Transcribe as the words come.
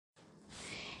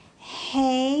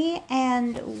Hey,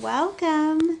 and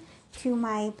welcome to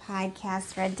my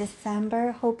podcast, Red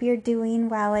December. Hope you're doing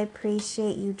well. I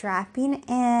appreciate you dropping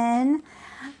in.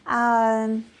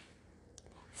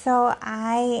 So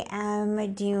I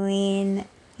am doing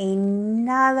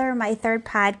my third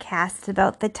podcast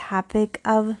about the topic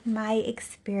of my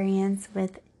experience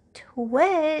with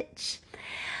Twitch.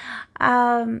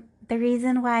 The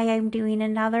reason why I'm doing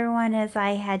another one is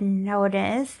I had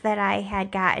noticed that I had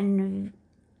gotten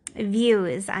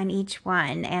views on each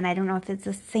one, and I don't know if it's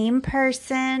the same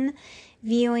person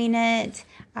viewing it.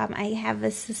 I have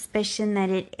a suspicion that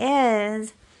it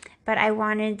is, but I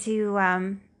wanted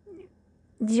to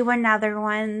do another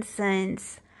one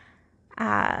since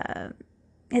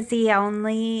it's the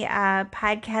only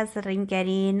podcast that I'm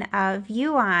getting a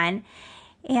view on.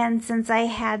 And since I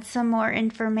had some more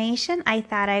information, I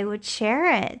thought I would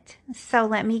share it. So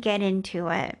let me get into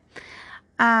it.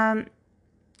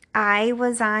 I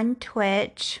was on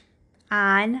Twitch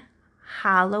on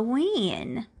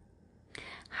Halloween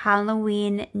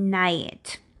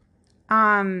night.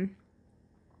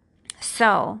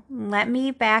 So let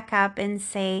me back up and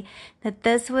say that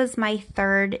this was my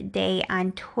third day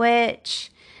on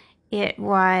Twitch. It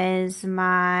was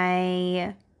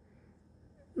my,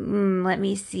 let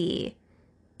me see.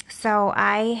 So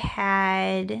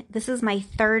this is my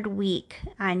third week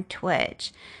on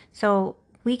Twitch. So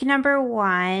week number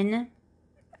 1,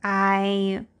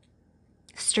 I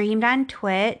streamed on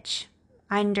Twitch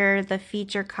under the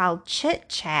feature called Chit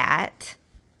Chat.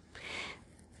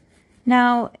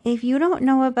 Now, if you don't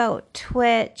know about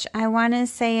Twitch, I want to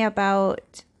say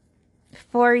about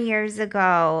 4 years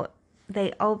ago,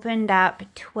 they opened up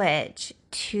Twitch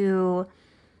to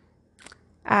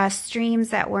streams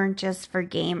that weren't just for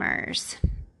gamers.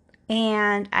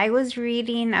 And I was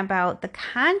reading about the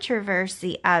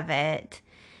controversy of it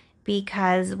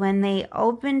because when they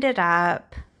opened it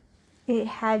up, it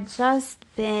had just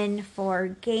been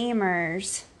for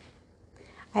gamers.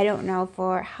 I don't know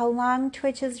for how long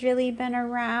Twitch has really been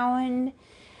around,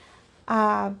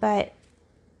 but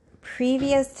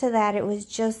previous to that, it was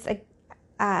just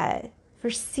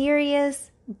for serious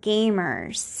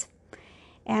gamers.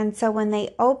 And so when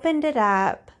they opened it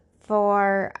up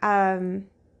for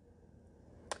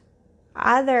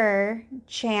other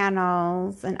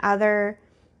channels and other,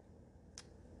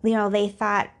 they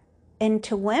thought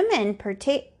into women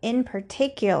in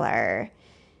particular,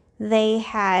 they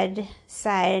had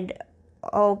said,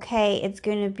 okay, it's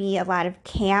going to be a lot of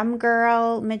cam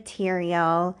girl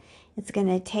material. It's going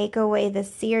to take away the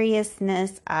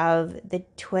seriousness of the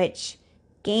Twitch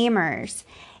gamers.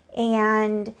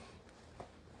 And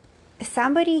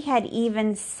somebody had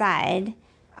even said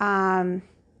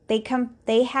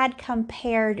they had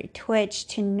compared Twitch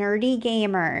to nerdy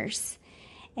gamers,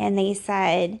 and they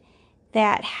said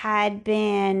that had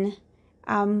been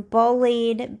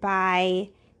bullied by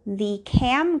the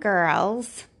cam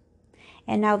girls,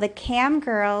 and now the cam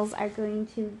girls are going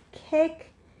to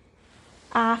kick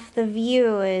off the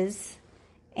views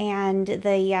and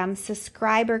the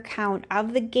subscriber count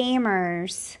of the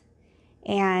gamers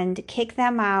and kick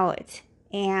them out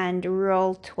and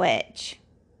rule Twitch.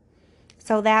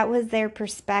 So that was their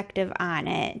perspective on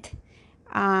it.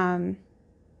 And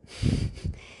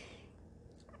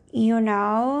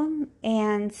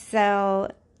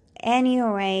so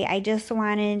anyway, I just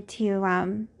wanted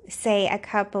to say a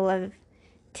couple of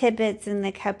tidbits and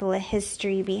a couple of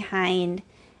history behind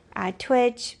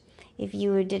Twitch. If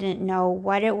you didn't know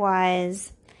what it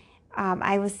was,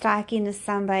 I was talking to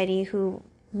somebody who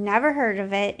never heard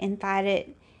of it and thought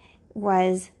it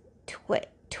was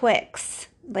Twix,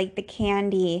 like the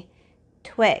candy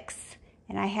Twix.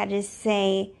 And I had to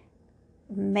say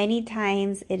many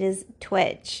times it is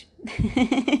Twitch.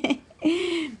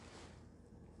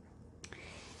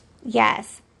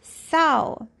 Yes.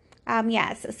 So,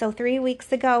 So 3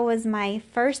 weeks ago was my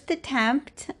first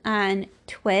attempt on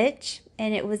Twitch,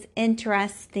 and it was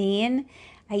interesting.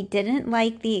 I didn't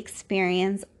like the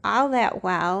experience all that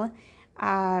well.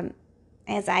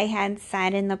 As I had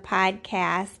said in the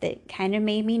podcast, it kind of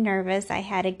made me nervous. I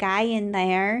had a guy in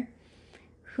there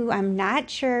who I'm not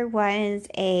sure was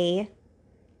a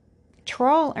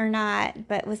troll or not,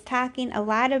 but was talking a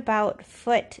lot about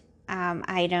foot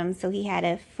items. So he had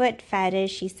a foot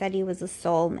fetish. He said he was a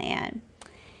soul man.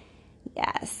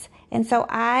 Yes. And so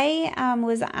I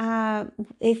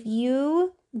if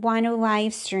you want to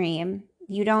live stream,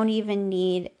 you don't even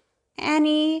need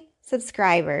any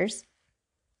subscribers,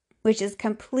 which is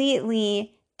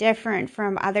completely different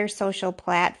from other social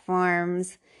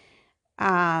platforms.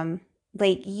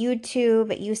 Like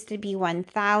YouTube, it used to be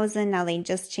 1,000. Now they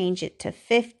just changed it to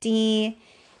 50.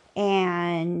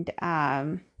 And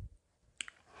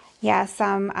yeah,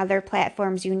 some other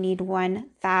platforms you need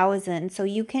 1,000. So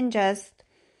you can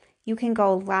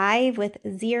go live with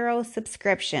 0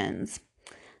 subscriptions.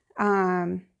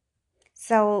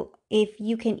 So if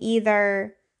you can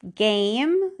either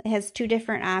game, it has 2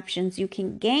 different options. You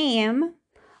can game,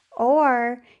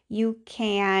 or you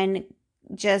can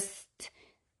just,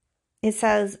 it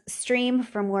says stream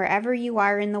from wherever you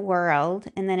are in the world,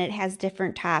 and then it has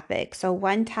different topics. So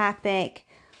one topic,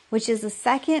 which is the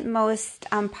second most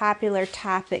popular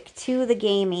topic to the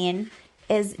gaming,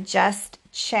 is just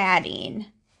chatting.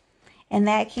 And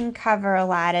that can cover a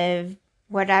lot of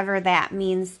whatever that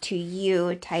means to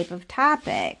you type of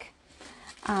topic.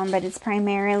 But it's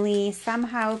primarily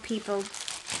somehow people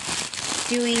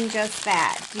doing just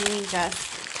that, doing just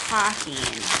talking.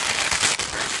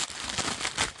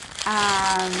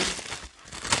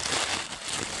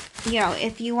 You know,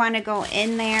 if you want to go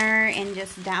in there and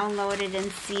just download it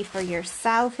and see for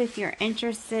yourself if you're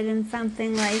interested in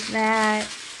something like that.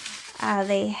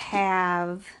 They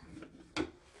have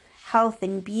health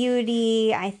and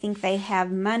beauty. I think they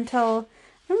have mental,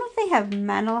 I don't know if they have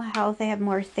mental health. They have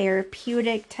more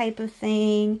therapeutic type of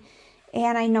thing.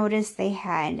 And I noticed they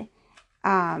had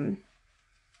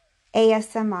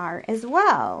ASMR as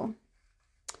well.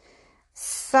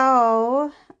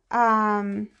 So,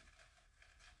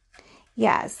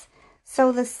 yes. So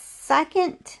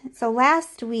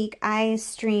last week I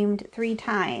streamed 3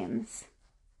 times.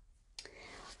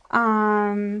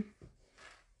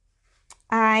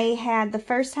 I had the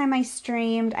first time I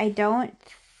streamed, I don't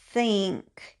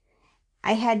think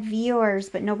I had viewers,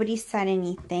 but nobody said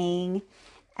anything.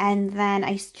 And then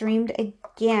I streamed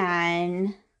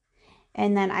again.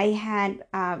 And then I had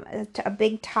a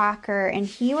big talker, and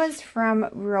he was from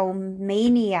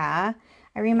Romania.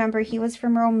 I remember he was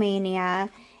from Romania,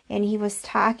 and he was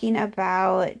talking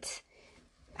about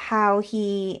how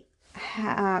he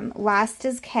lost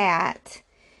his cat.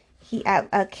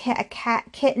 A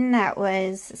kitten that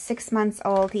was 6 months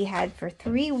old. He had for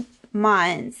 3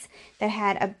 months, that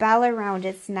had a bell around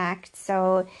its neck,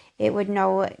 so it would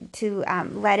know to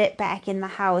let it back in the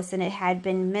house, and it had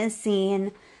been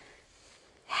missing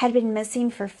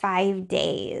for 5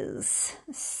 days.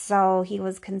 So he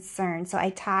was concerned. So I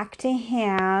talked to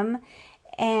him,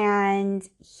 and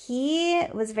he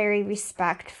was very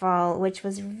respectful, which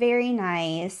was very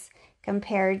nice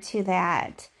compared to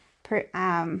that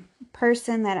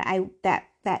person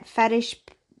that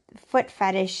foot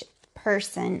fetish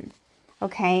person.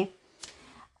 Okay.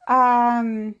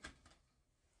 And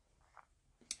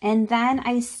then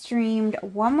I streamed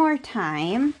one more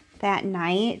time that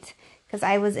night because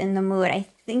I was in the mood. I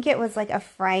think it was like a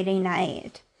Friday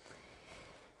night.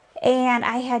 And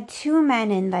I had 2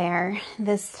 men in there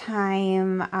this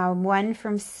time, one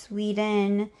from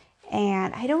Sweden,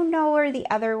 and I don't know where the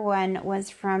other one was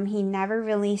from. He never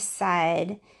really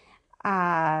said.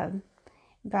 Yeah,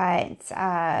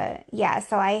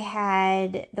 so I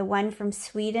had the one from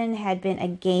Sweden had been a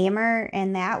gamer,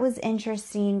 and that was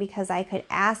interesting because I could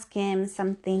ask him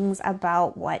some things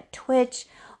about what Twitch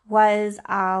was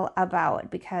all about,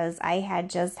 because I had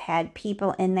just had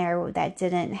people in there that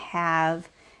didn't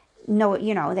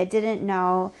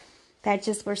know, that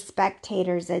just were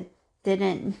spectators, that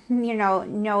didn't,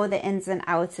 know the ins and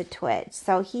outs of Twitch.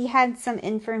 So he had some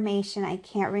information. I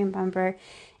can't remember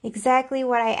exactly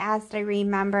what I asked. I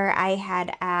remember I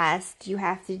had asked, you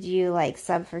have to do like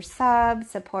sub for sub,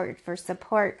 support for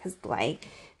support, because like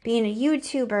being a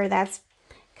YouTuber, that's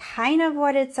kind of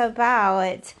what it's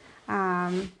about.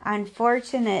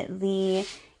 Unfortunately,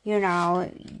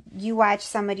 you watch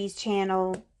somebody's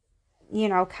channel,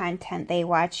 content, they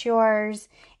watch yours,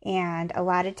 and a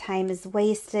lot of time is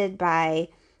wasted by,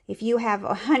 if you have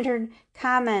 100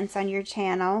 comments on your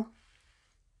channel,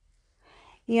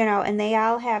 and they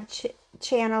all have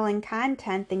channel and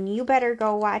content, then you better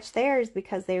go watch theirs,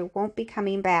 because they won't be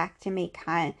coming back to make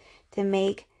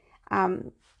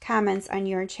comments on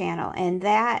your channel. And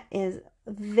that is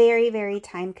very, very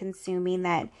time consuming.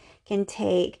 That can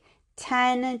take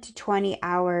 10 to 20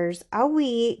 hours a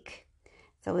week.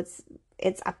 So it's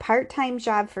a part-time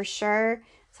job for sure.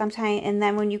 Sometimes, and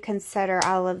then when you consider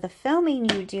all of the filming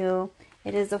you do,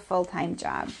 it is a full-time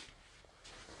job.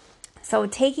 So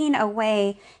taking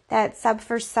away that sub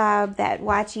for sub, that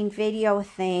watching video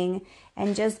thing,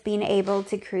 and just being able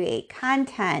to create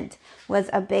content was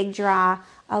a big draw,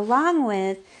 along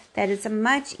with that it's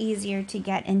much easier to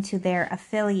get into their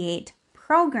affiliate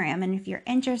program. And if you're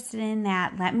interested in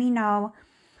that, let me know.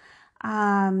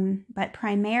 But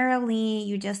primarily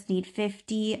you just need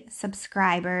 50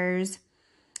 subscribers.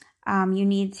 You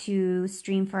need to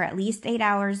stream for at least 8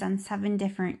 hours on 7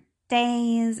 different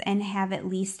days and have at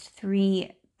least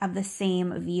 3 of the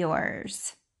same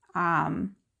viewers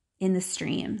in the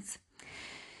streams.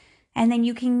 And then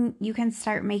you can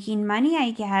start making money,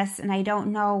 I guess. And I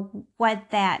don't know what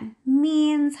that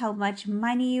means, how much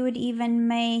money you would even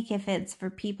make, if it's for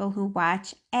people who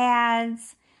watch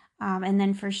ads. And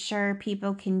then for sure,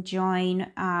 people can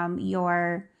join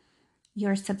your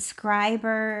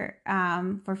subscriber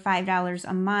for $5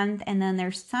 a month. And then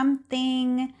there's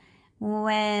something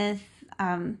with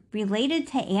related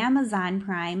to Amazon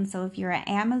Prime. So if you're an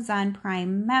Amazon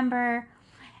Prime member,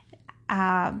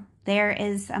 there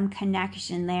is some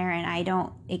connection there, and I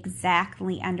don't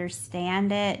exactly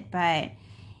understand it, but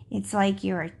it's like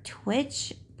you're a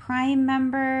Twitch Prime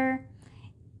member,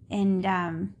 and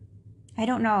I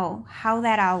don't know how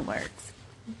that all works,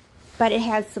 but it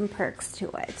has some perks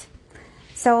to it.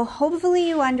 So hopefully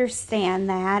you understand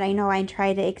that. I know I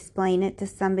tried to explain it to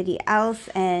somebody else,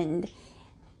 and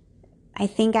I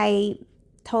think I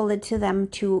told it to them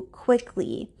too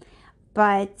quickly,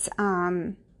 but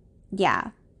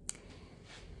yeah.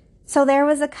 So there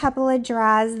was a couple of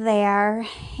draws there,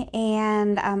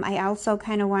 and I also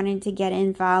kind of wanted to get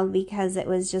involved because it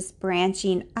was just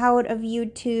branching out of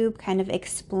YouTube, kind of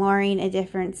exploring a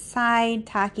different side,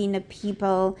 talking to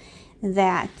people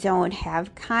that don't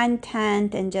have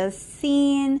content, and just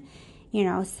seeing, you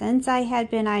know, since I had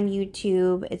been on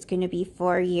YouTube, it's going to be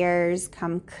 4 years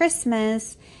come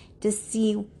Christmas, to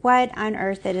see what on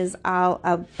earth it is all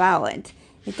about.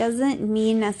 It doesn't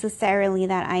mean necessarily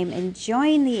that I'm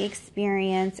enjoying the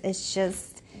experience. It's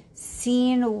just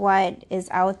seeing what is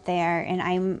out there. And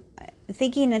I'm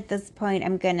thinking at this point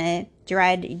I'm going to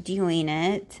dread doing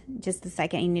it. Just a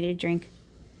second. You need a drink.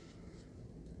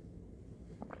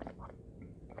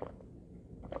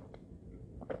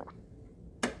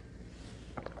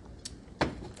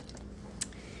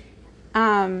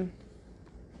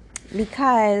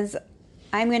 Because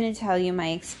I'm going to tell you my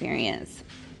experience.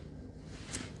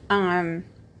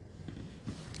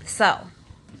 So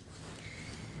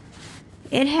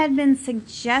it had been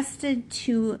suggested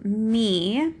to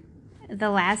me the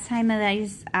last time that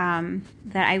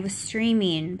I was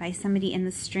streaming by somebody in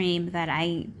the stream that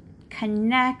I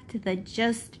connect the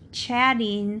just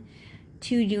chatting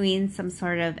to doing some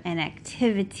sort of an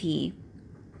activity.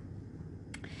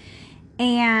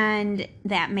 And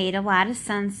that made a lot of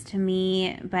sense to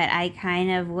me, but I kind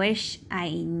of wish I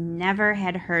never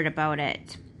had heard about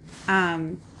it.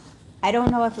 I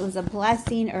don't know if it was a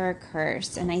blessing or a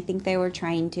curse, and I think they were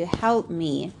trying to help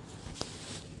me.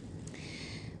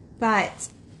 But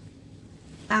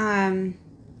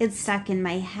it stuck in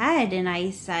my head, and I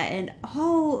said,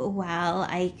 oh, well,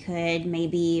 I could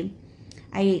maybe,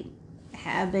 I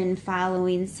have been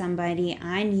following somebody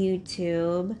on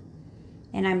YouTube,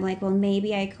 and I'm like, well,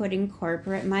 maybe I could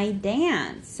incorporate my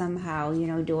dance somehow, you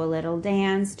know, do a little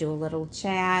dance, do a little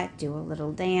chat, do a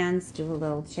little dance, do a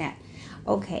little chat.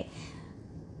 Okay.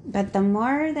 But the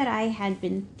more that I had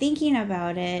been thinking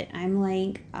about it, I'm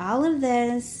like, all of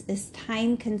this is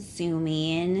time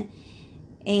consuming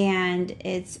and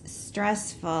it's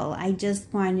stressful. I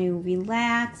just want to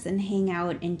relax and hang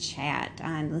out and chat,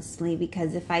 honestly,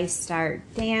 because if I start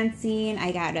dancing,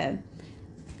 I gotta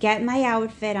get my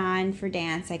outfit on for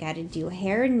dance. I gotta do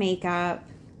hair and makeup.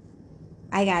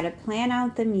 I gotta plan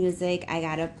out the music. I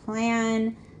gotta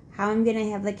plan how I'm gonna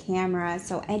have the camera.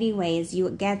 So anyways, you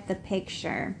get the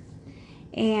picture.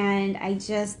 And I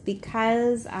just,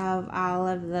 because of all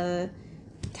of the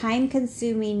time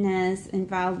consumingness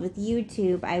involved with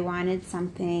YouTube, I wanted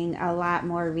something a lot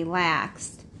more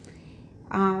relaxed.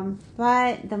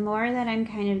 But the more that I'm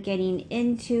kind of getting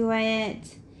into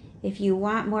it, if you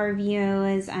want more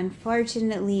views,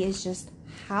 unfortunately, it's just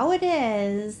how it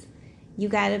is. You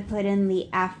got to put in the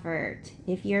effort.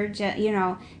 If you're just, you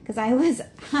know, because I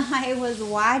was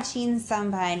watching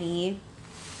somebody.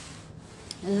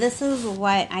 This is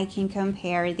what I can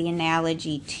compare the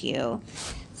analogy to.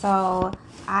 So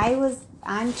I was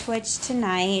on Twitch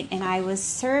tonight, and I was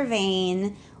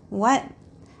surveying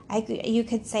you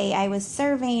could say I was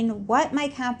surveying what my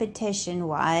competition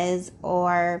was,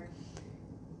 or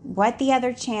what the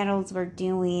other channels were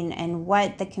doing, and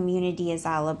what the community is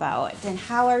all about, and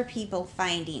how are people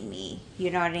finding me, you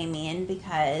know what I mean?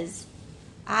 Because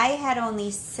I had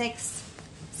only 6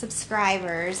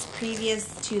 subscribers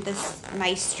previous to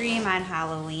my stream on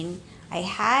Halloween. I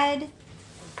had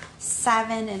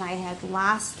 7 and I had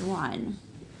lost 1,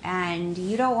 and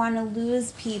you don't want to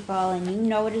lose people, and you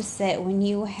notice it when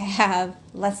you have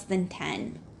less than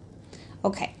 10.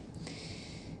 Okay.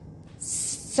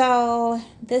 So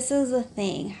this is the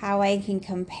thing, how I can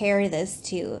compare this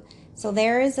to. So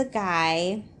there is a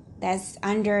guy that's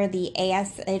under the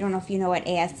I don't know if you know what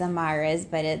ASMR is,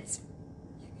 but it's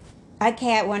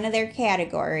one of their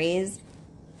categories.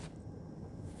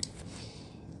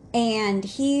 And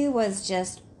he was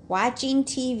just watching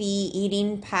TV,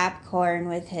 eating popcorn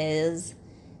with his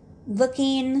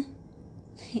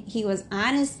he was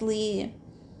honestly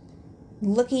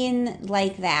looking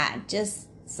like that. Just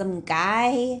some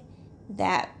guy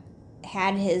that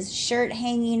had his shirt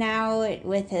hanging out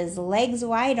with his legs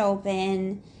wide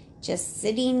open, just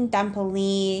sitting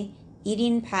dumpily,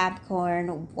 eating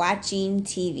popcorn, watching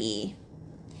TV.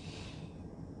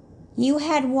 You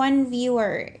had one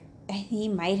viewer. He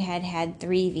might have had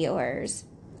 3 viewers.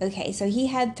 Okay, so he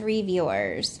had 3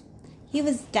 viewers. He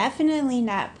was definitely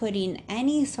not putting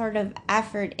any sort of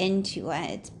effort into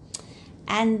it.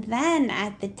 And then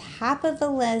at the top of the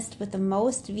list with the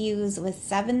most views, with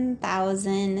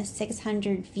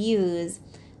 7,600 views,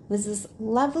 was this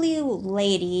lovely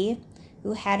lady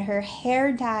who had her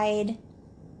hair dyed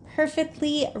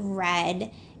perfectly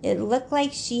red. It looked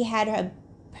like she had a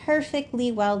perfectly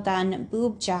well done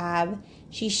boob job.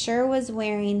 She sure was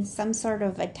wearing some sort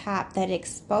of a top that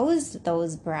exposed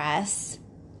those breasts.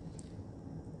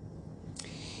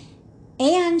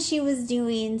 And she was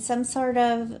doing some sort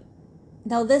of...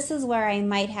 Now, this is where I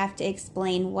might have to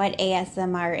explain what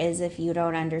ASMR is if you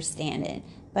don't understand it.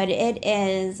 But it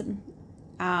is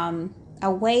a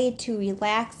way to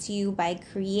relax you by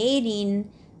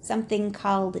creating something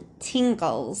called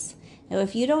tingles. Now,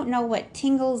 if you don't know what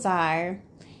tingles are,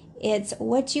 it's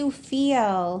what you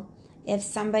feel if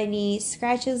somebody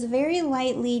scratches very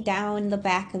lightly down the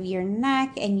back of your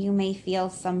neck and you may feel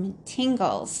some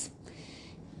tingles.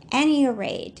 At any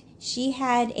rate, she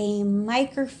had a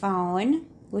microphone,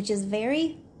 which is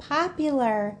very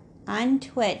popular on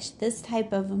Twitch, this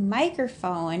type of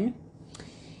microphone,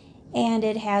 and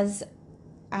it has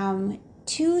 2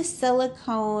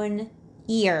 silicone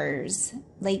ears,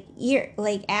 like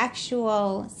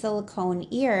actual silicone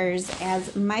ears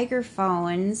as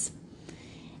microphones,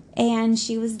 and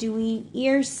she was doing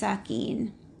ear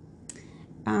sucking.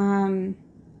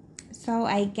 So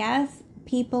I guess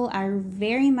people are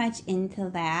very much into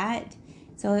that.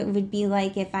 So it would be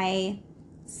like if I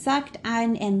sucked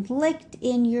on and licked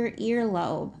in your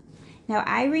earlobe. Now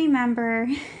I remember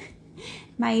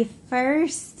my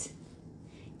first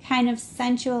kind of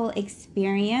sensual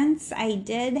experience. I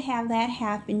did have that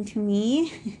happen to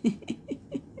me.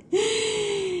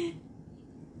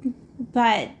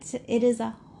 But it is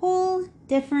a whole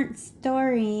different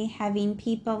story having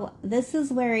people. This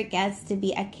is where it gets to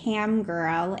be a cam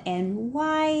girl, and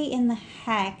why in the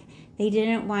heck they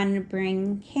didn't want to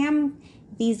bring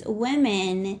these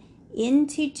women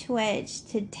into Twitch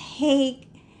to take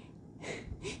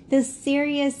the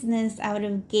seriousness out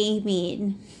of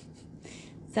gaming.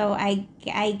 So I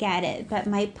get it. But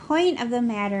my point of the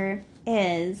matter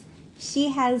is she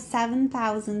has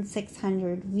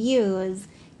 7,600 views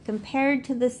compared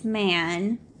to this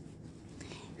man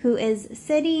who is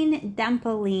sitting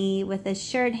dumpily with his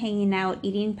shirt hanging out,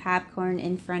 eating popcorn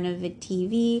in front of a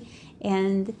TV,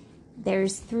 and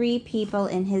there's 3 people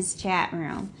in his chat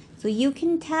room. So you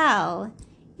can tell,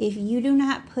 if you do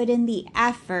not put in the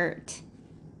effort,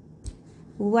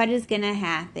 what is going to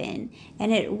happen.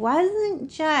 And it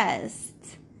wasn't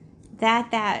just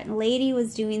that lady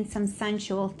was doing some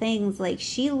sensual things. Like,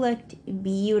 she looked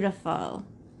beautiful.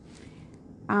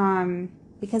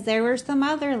 Because there were some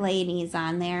other ladies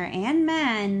on there and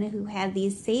men who had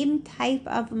these same type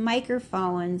of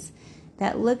microphones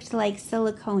that looked like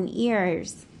silicone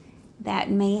ears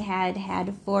that may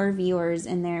had 4 viewers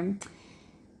in there.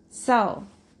 So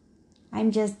I'm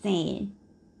just saying,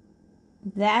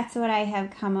 that's what I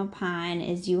have come upon,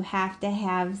 is you have to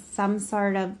have some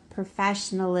sort of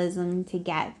professionalism to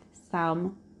get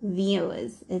some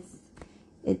views.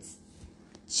 It's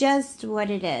just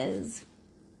what it is.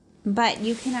 But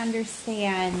you can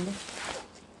understand,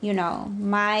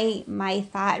 my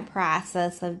thought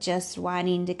process of just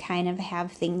wanting to kind of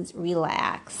have things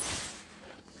relax.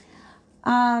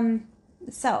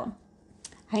 So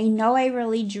I know I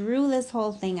really drew this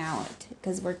whole thing out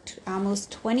because we're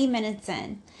almost 20 minutes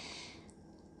in.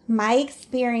 My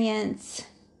experience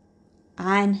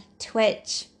on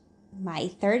Twitch,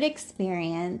 my 3rd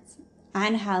experience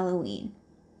on Halloween.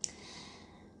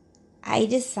 I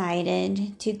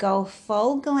decided to go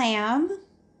full glam,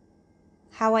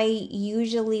 how I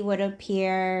usually would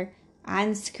appear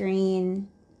on screen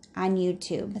on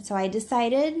YouTube. So I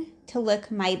decided to look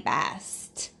my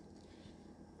best.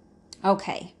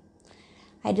 Okay,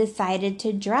 I decided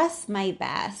to dress my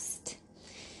best.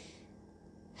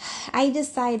 I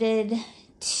decided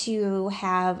to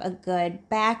have a good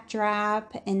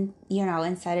backdrop and,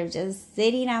 instead of just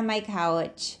sitting on my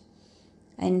couch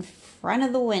in front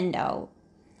of the window.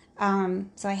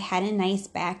 So I had a nice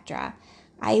backdrop.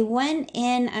 I went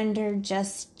in under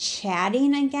just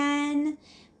chatting again,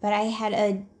 but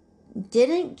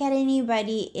didn't get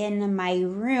anybody in my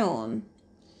room.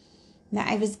 Now,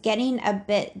 I was getting a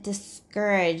bit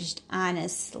discouraged,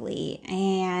 honestly,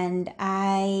 and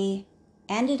I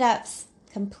ended up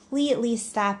completely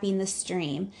stopping the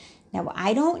stream. Now,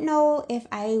 I don't know if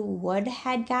I would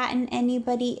had gotten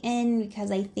anybody in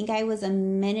because I think I was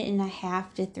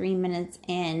 1.5 to 3 minutes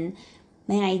in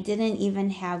and I didn't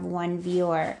even have one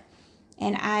viewer.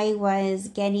 And I was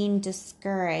getting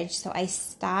discouraged, so I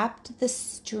stopped the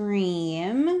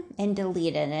stream and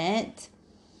deleted it.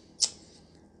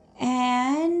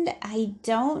 And I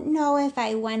don't know if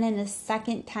I went in a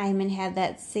second time and had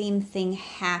that same thing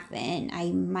happen.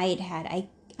 I might have.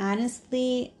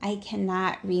 Honestly, I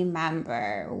cannot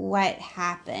remember what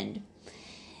happened.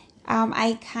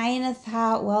 I kind of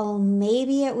thought, well,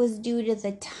 maybe it was due to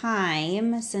the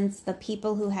time, since the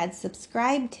people who had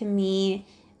subscribed to me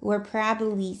were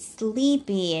probably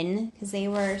sleeping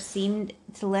because seemed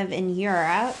to live in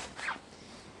Europe.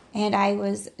 And I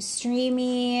was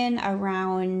streaming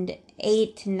around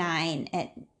 8 to 9.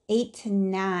 At 8 to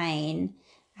 9,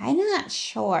 I'm not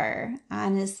sure,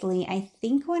 honestly. I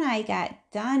think when I got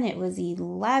done, it was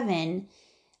 11.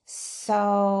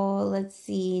 So let's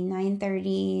see,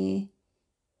 9:30.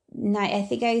 I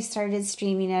think I started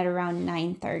streaming at around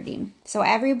 9:30. So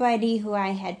everybody who I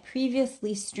had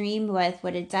previously streamed with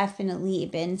would have definitely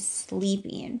been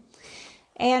sleeping.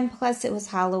 And plus it was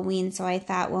Halloween, so I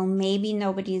thought, well, maybe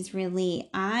nobody's really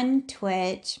on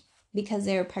Twitch because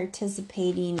they're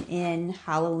participating in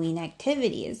Halloween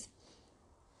activities.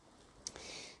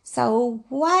 So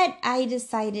what I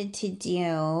decided to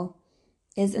do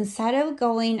is, instead of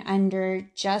going under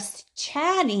just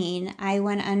chatting, I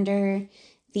went under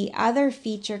the other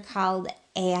feature called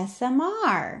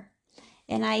ASMR.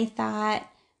 And I thought,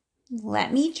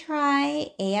 let me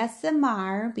try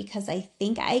ASMR because I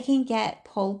think I can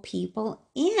pull people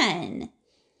in.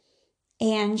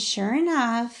 And sure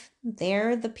enough,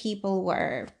 there the people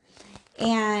were.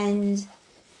 And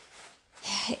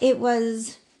it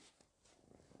was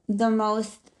the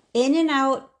most in and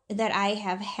out that I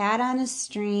have had on a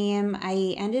stream.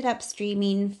 I ended up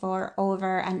streaming for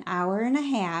over 1.5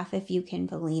 hours, if you can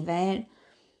believe it.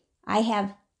 I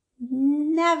have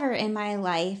never in my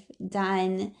life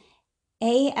done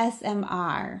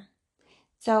ASMR.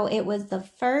 So it was the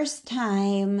first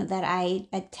time that I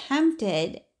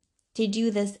attempted to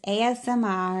do this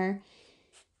ASMR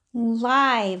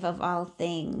live, of all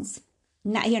things.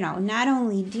 Not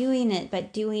only doing it,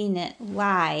 but doing it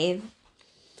live.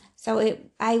 So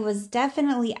I was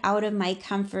definitely out of my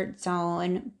comfort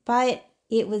zone, but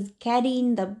it was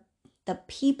getting the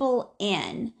people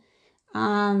in.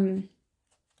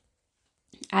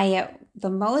 The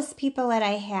most people that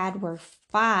I had were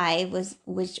 5,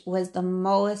 which was the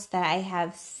most that I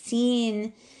have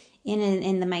seen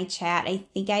in my chat. I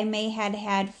think I may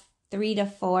had 3 to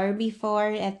 4 before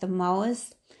at the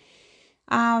most.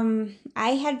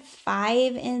 I had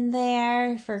 5 in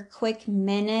there for a quick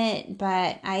minute,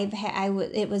 but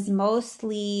it was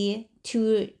mostly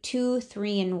 2,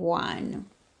 3, and 1.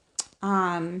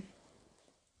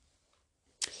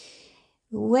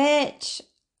 Which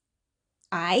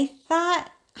I thought,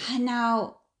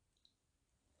 now,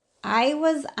 I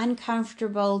was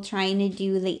uncomfortable trying to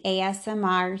do the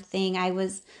ASMR thing.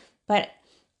 But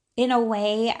in a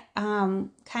way,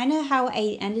 kind of how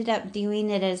I ended up doing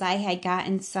it is I had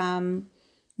gotten some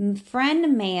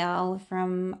friend mail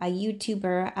from a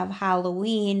YouTuber of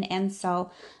Halloween. And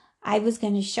so I was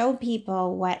going to show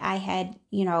people what I had,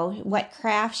 what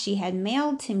craft she had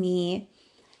mailed to me.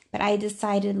 But I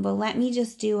decided, well, let me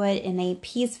just do it in a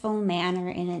peaceful manner,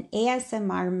 in an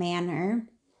ASMR manner.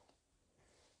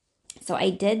 So I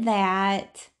did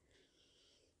that.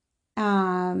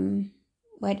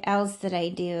 What else did I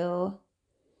do?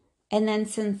 And then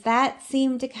since that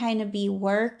seemed to kind of be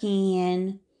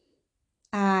working,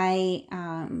 I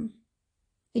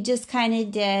just kind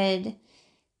of did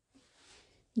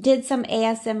some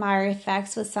ASMR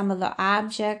effects with some of the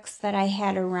objects that I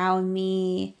had around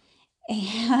me.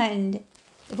 And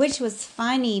which was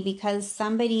funny because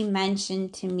somebody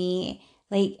mentioned to me,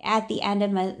 like at the end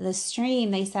of the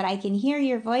stream, they said, I can hear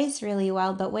your voice really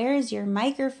well, but where is your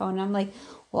microphone? I'm like,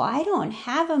 well, I don't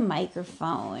have a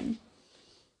microphone.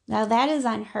 Now that is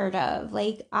unheard of.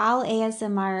 Like all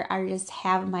ASMR artists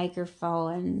have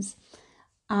microphones.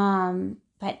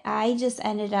 But I just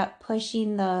ended up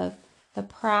pushing the the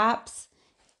props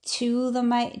to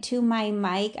my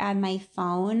mic on my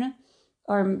phone,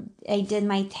 or I did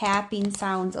my tapping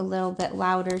sounds a little bit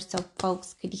louder so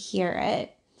folks could hear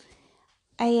it.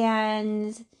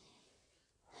 And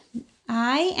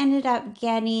I ended up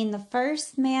getting, the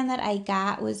first man that I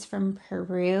got was from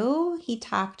Peru. He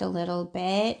talked a little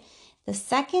bit. The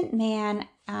second man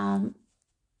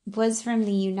was from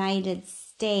the United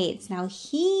States. Now,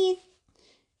 he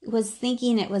was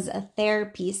thinking it was a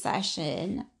therapy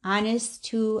session, honest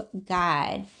to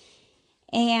God.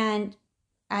 And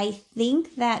I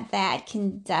think that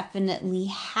can definitely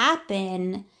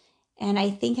happen. And I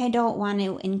think I don't want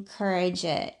to encourage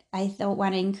it. I don't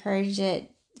want to encourage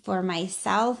it for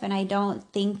myself. And I don't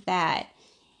think that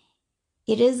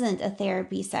it isn't a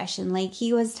therapy session. Like,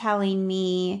 he was telling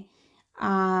me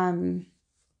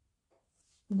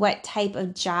what type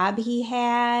of job he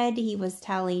had. He was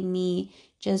telling me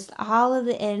just all of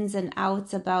the ins and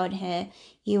outs about him.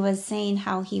 He was saying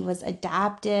how he was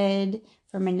adopted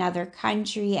from another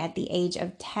country at the age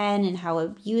of 10 and how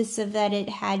abusive that it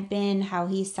had been, how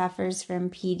he suffers from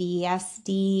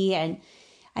PTSD. And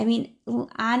I mean,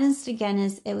 honest again,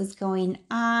 it was going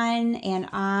on and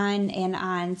on and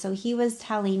on. So he was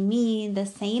telling me the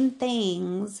same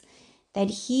things that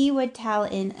he would tell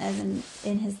in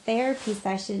his therapy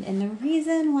session. And the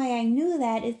reason why I knew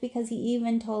that is because he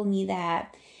even told me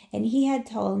that. And he had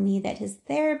told me that his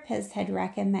therapist had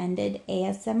recommended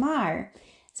ASMR.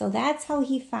 So that's how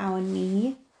he found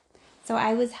me. So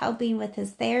I was helping with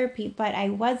his therapy, but I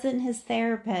wasn't his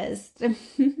therapist.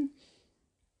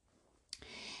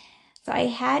 So I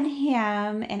had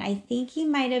him, and I think he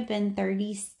might have been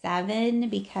 37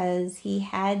 because he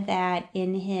had that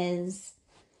in his...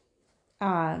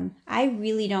 I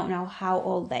really don't know how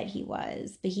old that he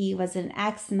was, but he was an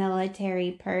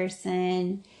ex-military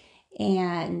person,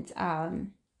 and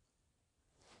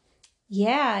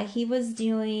he was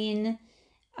doing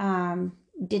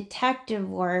detective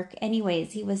work.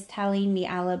 Anyways, he was telling me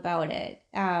all about it.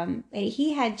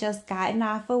 He had just gotten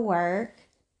off of work,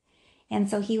 and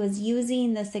so he was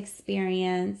using this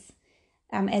experience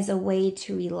as a way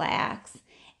to relax.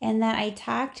 And then I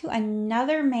talked to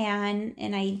another man,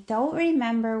 and I don't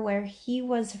remember where he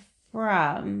was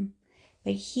from,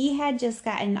 but he had just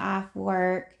gotten off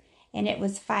work, and it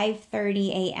was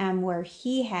 5:30 a.m. where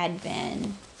he had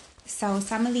been. So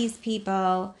some of these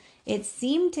people, it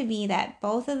seemed to be that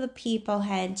both of the people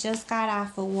had just got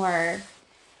off of work,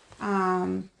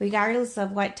 regardless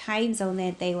of what time zone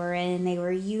that they were in. They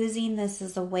were using this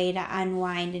as a way to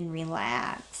unwind and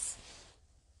relax.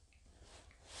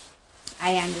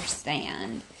 I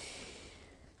understand.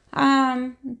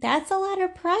 That's a lot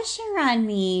of pressure on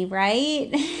me,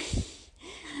 right?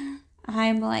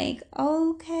 I'm like,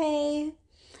 okay.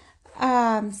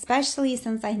 Especially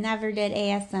since I never did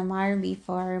ASMR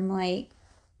before. I'm like,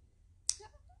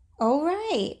 all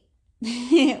right.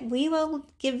 We will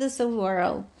give this a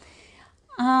whirl.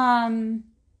 Yeah,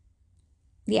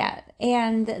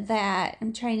 and that,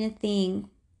 I'm trying to think.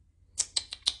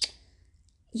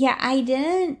 Yeah, I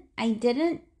didn't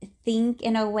think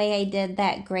in a way I did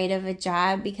that great of a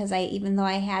job, because even though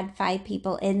I had 5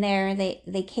 people in there,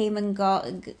 they came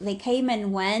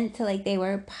and went, like they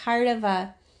were part of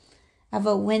a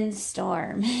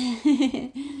windstorm.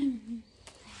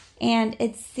 And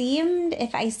it seemed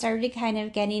if I started kind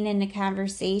of getting into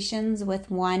conversations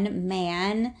with one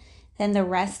man, then the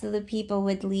rest of the people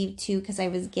would leave too, because I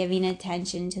was giving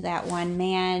attention to that one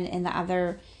man, and the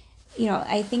other,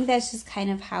 I think that's just kind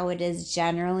of how it is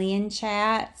generally in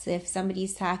chats. If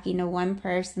somebody's talking to one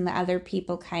person, the other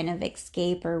people kind of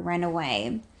escape or run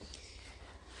away.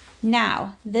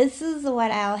 Now, this is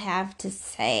what I'll have to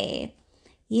say.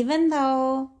 Even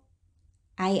though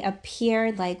I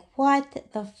appeared like, what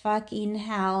the fucking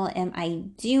hell am I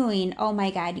doing? Oh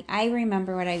my God, I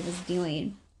remember what I was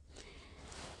doing.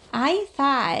 I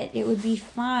thought it would be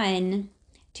fun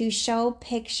to show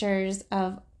pictures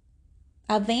of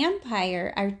a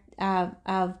vampire,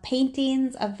 of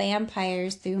paintings of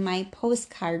vampires through my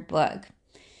postcard book.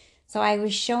 So I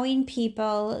was showing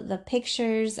people the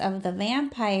pictures of the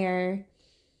vampire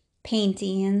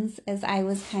paintings as I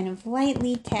was kind of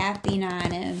lightly tapping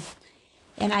on him.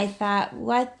 And I thought,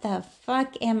 what the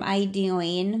fuck am I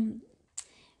doing?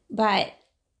 But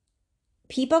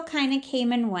people kind of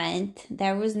came and went.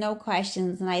 There was no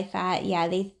questions. And I thought, yeah,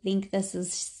 they think this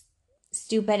is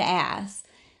stupid ass.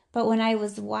 But when I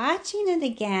was watching it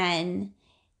again,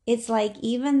 it's like,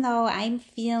 even though I'm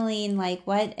feeling like,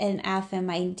 what an F am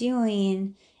I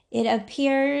doing? It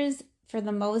appears, for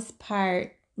the most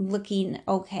part, looking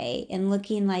okay and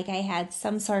looking like I had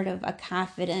some sort of a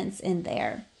confidence in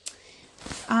there.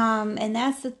 And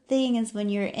that's the thing, is when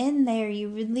you're in there, you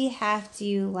really have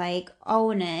to like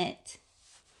own it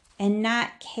and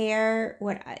not care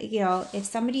what, if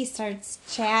somebody starts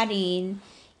chatting,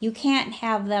 you can't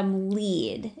have them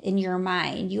lead in your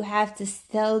mind. You have to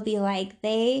still be like,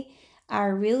 they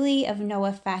are really of no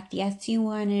effect. Yes, you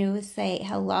want to say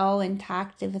hello and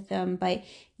talk to them, but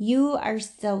you are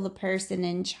still the person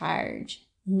in charge,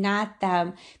 not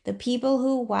them. The people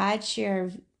who watch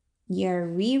your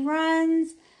reruns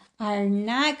are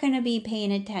not going to be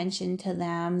paying attention to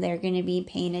them. They're going to be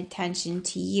paying attention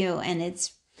to you, and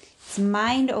it's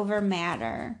mind over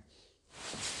matter.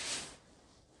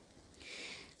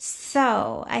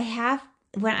 So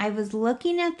when I was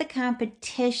looking at the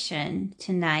competition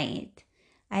tonight,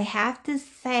 I have to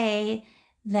say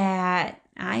that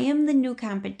I am the new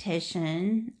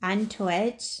competition on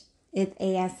Twitch. It's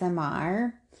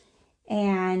ASMR,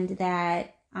 and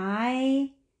that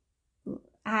I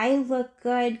look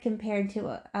good compared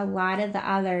to a lot of the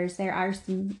others. There are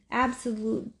some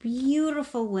absolute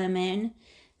beautiful women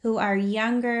who are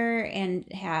younger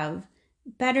and have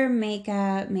better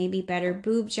makeup, maybe better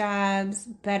boob jobs,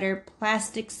 better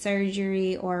plastic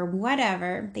surgery, or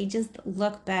whatever. They just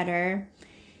look better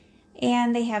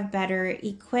and they have better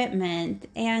equipment.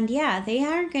 And yeah, they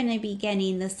are going to be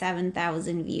getting the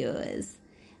 7,000 views.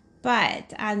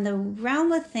 But on the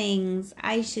realm of things,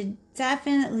 I should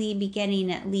definitely be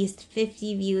getting at least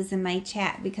 50 views in my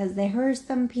chat, because there were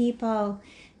some people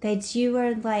that you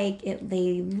were like,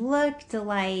 they looked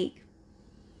like,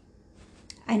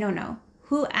 I don't know.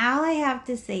 All I have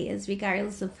to say is,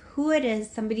 regardless of who it is,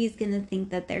 somebody's going to think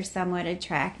that they're somewhat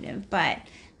attractive. But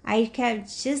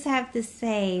just have to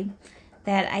say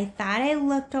that I thought I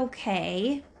looked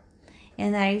okay,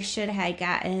 and that I should have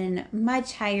gotten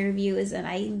much higher views. And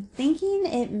I'm thinking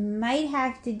it might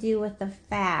have to do with the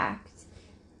fact,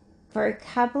 for a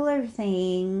couple of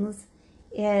things,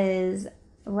 is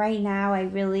right now I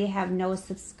really have no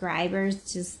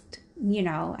subscribers. Just,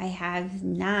 I have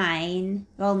 9.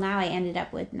 Well, now I ended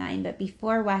up with 9, but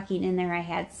before walking in there I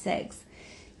had 6.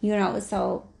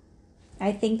 So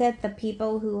I think that the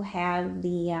people who have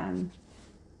the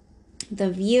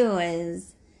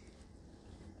views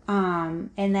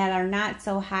and that are not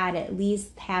so hot, at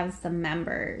least have some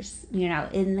members,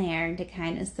 in there to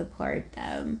kind of support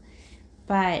them.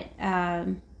 But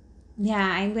yeah,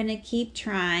 I'm going to keep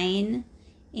trying,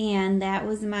 and that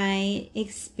was my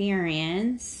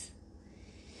experience.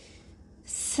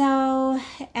 So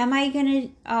am I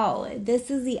going to,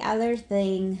 this is the other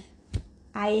thing.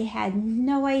 I had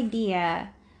no idea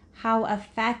how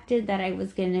affected that I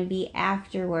was going to be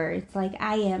afterwards. Like,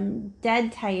 I am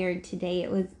dead tired today.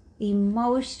 It was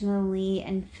emotionally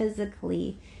and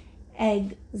physically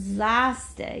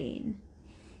exhausting.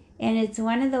 And it's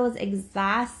one of those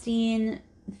exhausting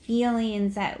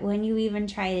feelings that when you even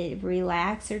try to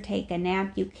relax or take a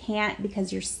nap, you can't,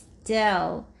 because it's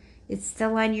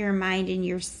still on your mind and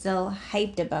you're still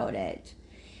hyped about it.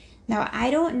 Now,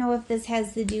 I don't know if this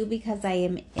has to do because I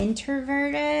am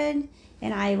introverted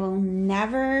and I will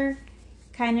never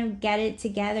kind of get it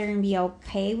together and be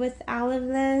okay with all of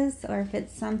this, or if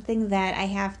it's something that I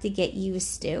have to get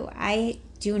used to. I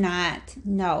do not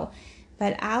know.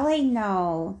 But all I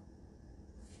know,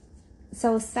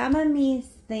 so some of me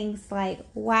thinks like,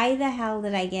 why the hell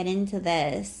did I get into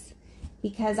this?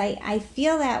 Because I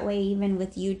feel that way even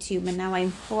with YouTube, and now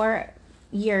I'm 4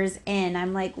 years in.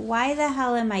 I'm like, why the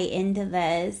hell am I into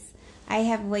this? I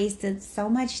have wasted so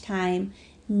much time.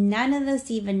 None of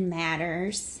this even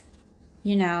matters.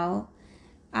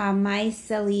 My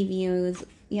silly views,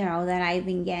 that I've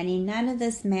been getting, none of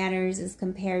this matters as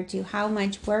compared to how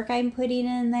much work I'm putting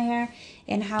in there,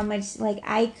 and how much, like,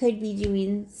 I could be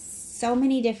doing so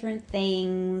many different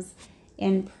things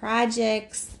and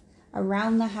projects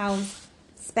around the house,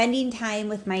 spending time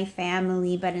with my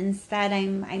family, but instead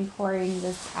I'm pouring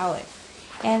this out.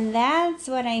 And that's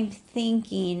what I'm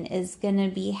thinking is going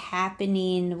to be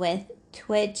happening with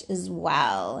Twitch as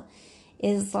well.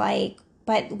 Is like,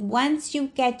 but once you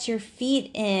get your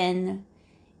feet in,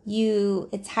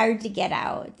 it's hard to get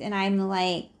out. And I'm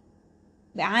like,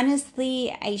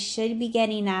 honestly, I should be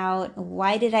getting out.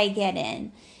 Why did I get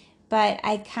in? But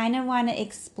I kind of want to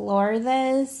explore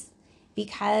this,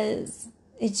 because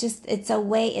it's a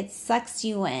way, it sucks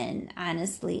you in,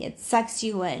 honestly. It sucks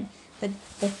you in. But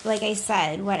like I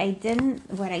said, what I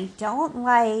don't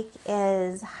like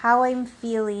is how I'm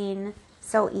feeling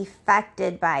so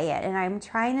affected by it. And I'm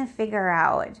trying to figure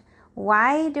out,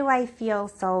 why do I feel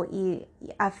so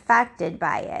affected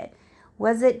by it?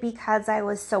 Was it because I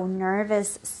was so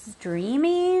nervous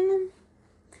streaming?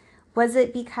 Was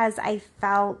it because I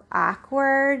felt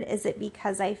awkward? Is it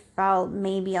because I felt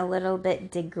maybe a little bit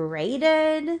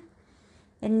degraded?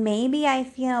 And maybe I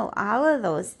feel all of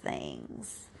those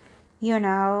things.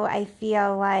 I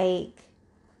feel like,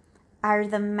 are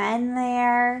the men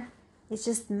there? It's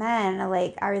just men.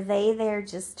 Like, are they there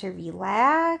just to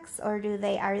relax? Or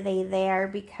are they there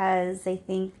because they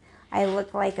think I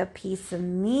look like a piece of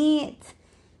meat?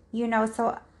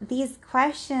 So these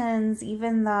questions,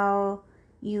 even though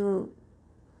it's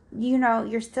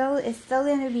still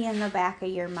going to be in the back of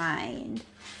your mind.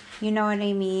 You know what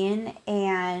I mean?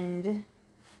 And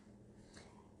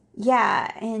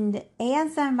yeah, and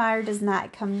ASMR does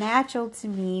not come natural to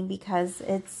me because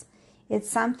it's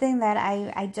something that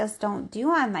I just don't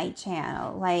do on my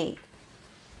channel. But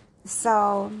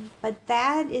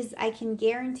I can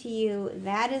guarantee you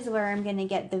that is where I'm going to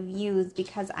get the views,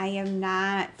 because I'm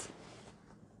not,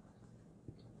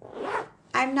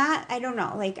 I don't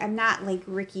know, I'm not like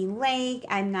Ricky Lake.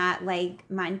 I'm not like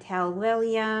Montel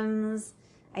Williams.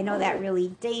 I know that really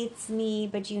dates me,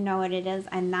 but you know what it is.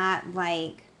 I'm not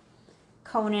like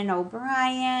Conan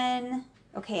O'Brien.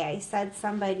 Okay, I said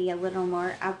somebody a little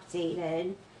more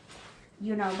updated.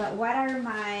 But what are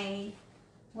my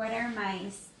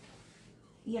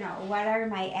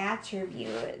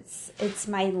attributes? It's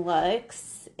my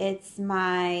looks. It's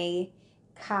my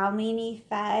calming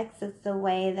effects. It's the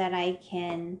way that I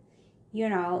can,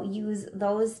 use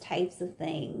those types of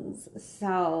things.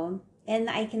 So, and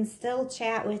I can still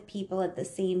chat with people at the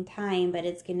same time, but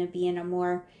it's going to be in a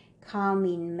more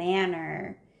calming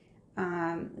manner,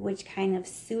 which kind of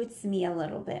suits me a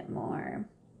little bit more.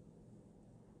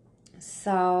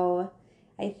 So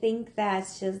I think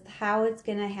that's just how it's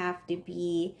going to have to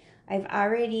be. I've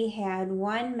already had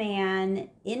one man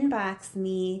inbox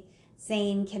me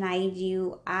saying, can I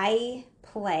do eye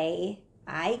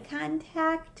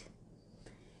contact?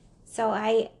 So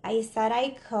I said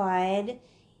I could.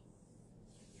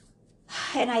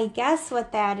 And I guess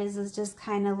what that is just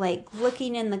kind of like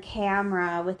looking in the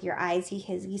camera with your eyes.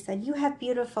 He said, you have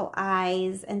beautiful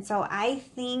eyes. And so I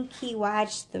think he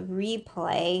watched the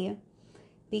replay,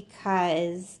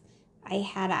 because I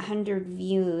had 100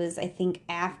 views, I think,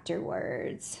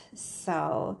 afterwards.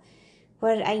 So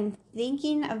what I'm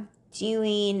thinking of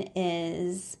doing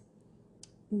is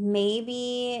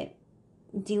maybe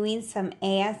doing some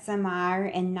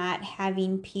ASMR and not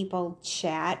having people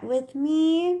chat with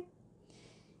me,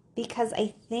 because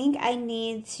I think I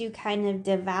need to kind of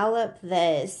develop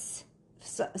this.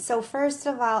 So first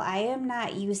of all, I am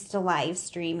not used to live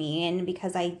streaming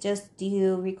because I just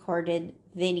do recorded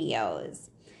videos.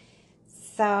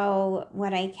 So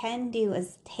what I can do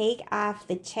is take off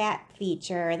the chat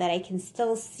feature that I can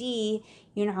still see,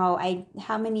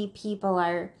 how many people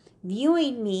are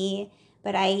viewing me,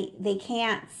 but they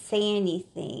can't say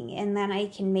anything. And then I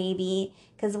can maybe,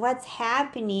 because what's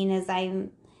happening is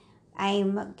I'm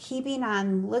keeping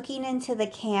on looking into the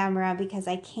camera because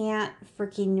I can't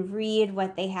freaking read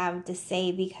what they have to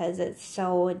say because it's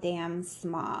so damn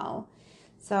small.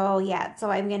 So yeah, so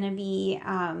I'm going to be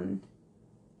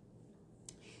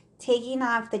taking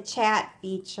off the chat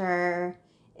feature.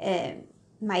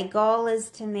 My goal is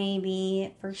to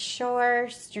maybe, for sure,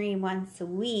 stream once a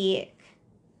week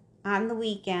on the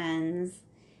weekends.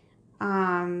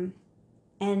 And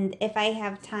if I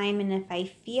have time and if I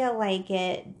feel like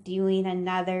it, doing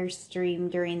another stream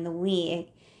during the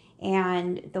week.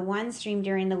 And the one stream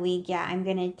during the week, yeah, I'm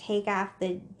gonna take off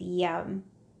the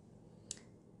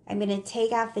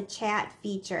chat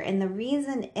feature. And the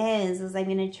reason is I'm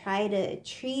gonna try to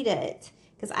treat it,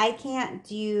 because I can't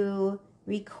do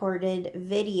recorded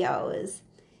videos.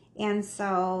 And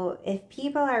so if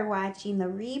people are watching the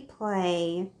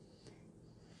replay,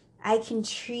 I can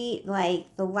treat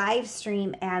like the live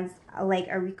stream as like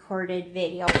a recorded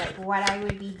video, like what I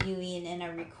would be doing in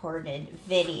a recorded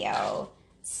video.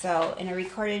 So in a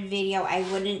recorded video, I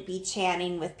wouldn't be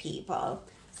chatting with people.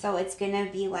 So it's going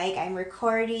to be like I'm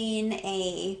recording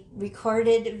a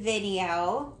recorded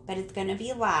video, but it's going to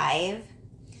be live.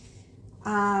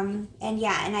 And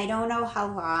yeah, and I don't know how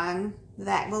long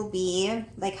that will be,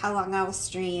 like how long I'll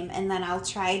stream. And then I'll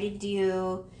try to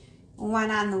do one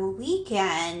on the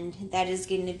weekend that is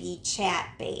going to be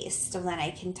chat based, so then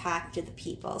I can talk to the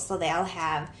people. So they'll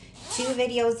have 2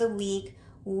 videos a week,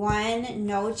 one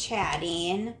no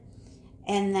chatting,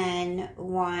 and then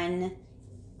one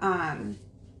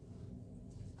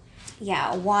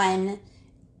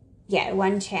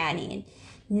chatting.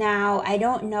 Now I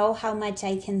don't know how much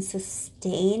I can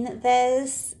sustain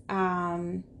this,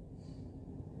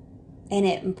 and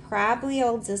it probably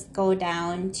will just go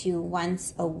down to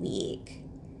once a week.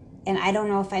 And I don't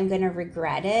know if I'm going to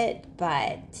regret it,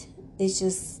 but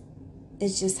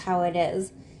it's just how it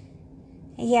is.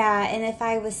 Yeah, and if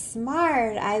I was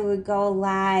smart, I would go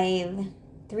live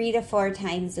 3 to 4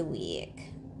 times a week.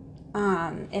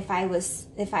 If I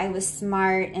was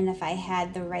smart and if I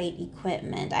had the right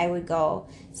equipment, I would go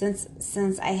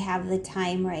since I have the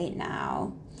time right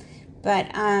now.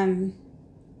 But I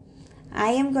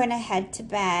am going to head to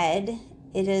bed.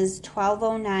 It is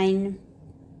 12:09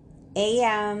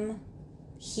 a.m.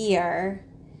 here,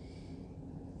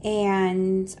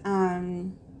 and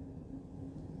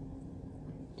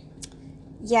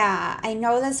yeah, I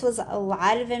know this was a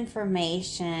lot of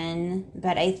information,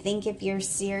 but I think if you're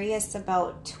serious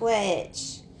about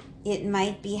Twitch, it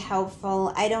might be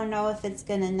helpful. I don't know if it's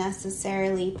going to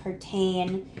necessarily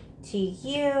pertain to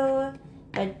you,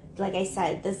 but like I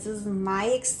said, this is my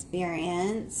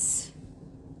experience.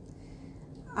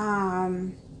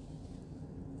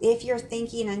 If you're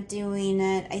thinking of doing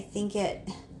it, I think it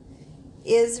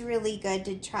is really good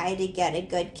to try to get a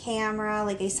good camera.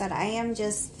 Like I said, I am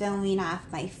just filming off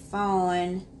my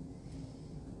phone,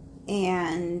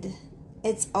 and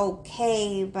it's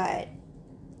okay, but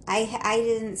I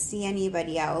didn't see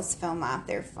anybody else film off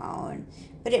their phone.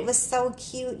 But it was so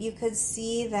cute. You could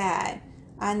see that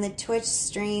on the Twitch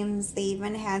streams. They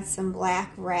even had some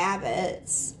black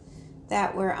rabbits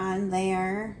that were on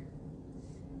there.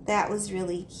 That was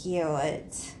really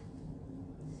cute.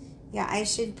 Yeah, I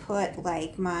should put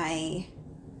like I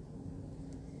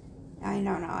don't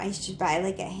know, I should buy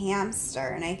like a hamster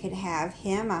and I could have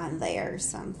him on there or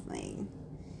something.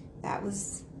 That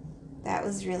was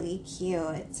really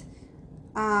cute.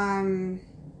 Well,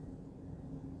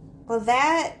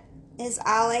 that is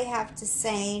all I have to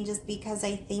say, just because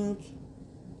I think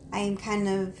I'm kind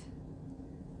of,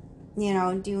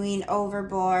 doing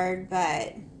overboard,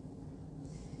 but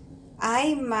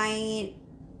I might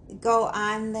go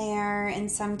on there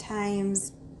and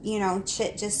sometimes,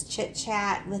 chit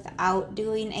chat without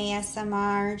doing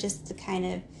ASMR, just to kind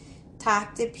of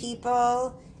talk to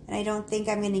people. And I don't think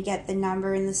I'm going to get the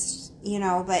number in this,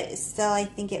 but still I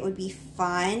think it would be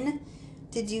fun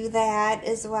to do that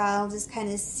as well. Just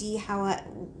kind of see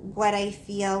what I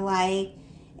feel like.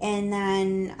 And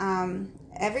then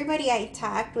everybody I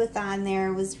talked with on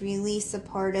there was really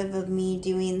supportive of me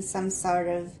doing some sort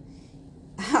of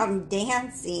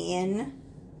dancing.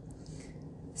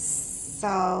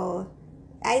 So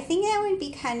I think that would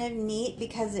be kind of neat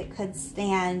because it could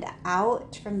stand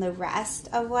out from the rest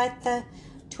of what the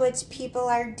Twitch people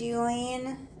are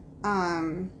doing.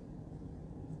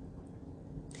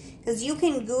 Because you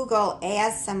can Google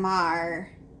ASMR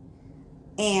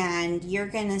and you're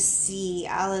gonna see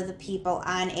all of the people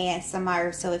on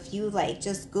ASMR. So if you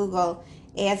just Google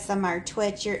ASMR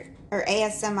Twitch or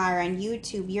ASMR on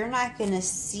YouTube, you're not gonna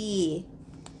see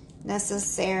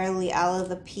necessarily all of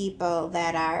the people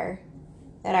that are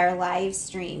live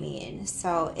streaming.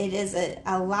 So it is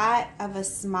a lot of a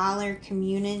smaller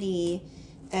community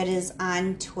that is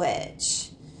on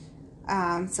Twitch.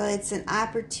 So it's an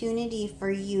opportunity for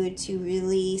you to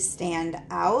really stand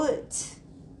out,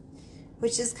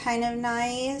 which is kind of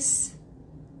nice.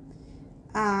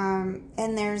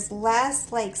 And there's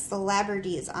less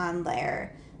celebrities on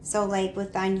there. So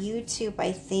on YouTube,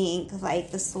 I think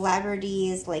the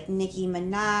celebrities like Nicki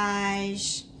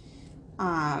Minaj,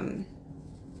 all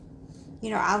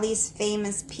these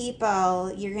famous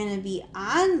people, you're going to be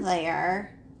on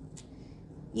there,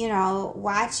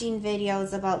 watching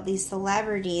videos about these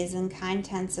celebrities and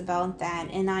contents about that.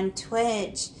 And on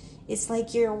Twitch, it's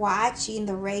like you're watching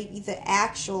the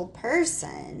actual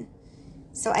person.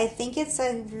 So I think it's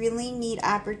a really neat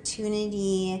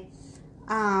opportunity.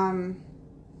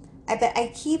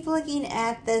 I keep looking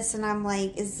at this and I'm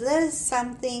like, is this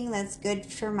something that's good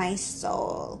for my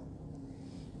soul?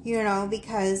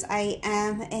 Because I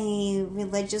am a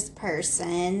religious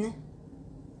person.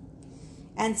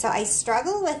 And so I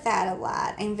struggle with that a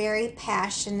lot. I'm very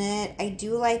passionate. I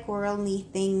do like worldly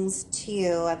things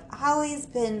too. I've always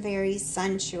been very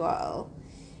sensual.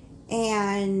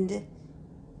 And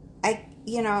I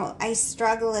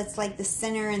struggle. It's like the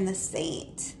sinner and the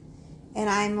saint. And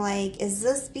I'm like, is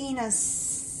this being a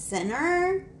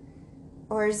sinner?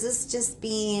 Or is this just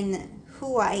being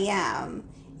who I am?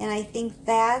 And I think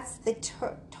that's the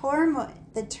turmoil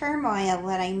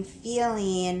that I'm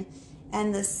feeling,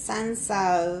 and the sense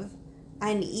of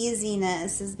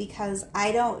uneasiness is because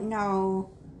I don't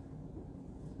know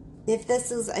if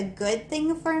this is a good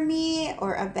thing for me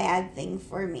or a bad thing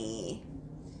for me.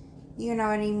 You know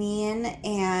what I mean?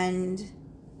 And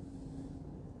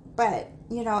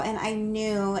I'm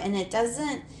new, and it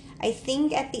doesn't, I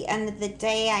think at the end of the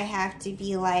day, I have to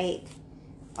be like,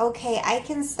 okay, I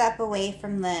can step away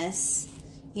from this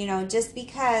You know, just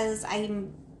because I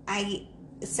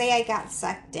say I got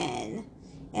sucked in,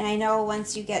 and I know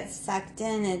once you get sucked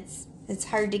in, it's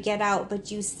hard to get out,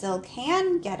 but you still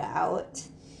can get out.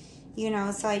 You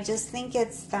know, so I just think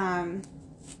it's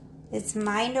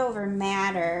mind over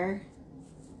matter,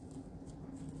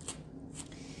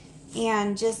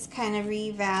 and just kind of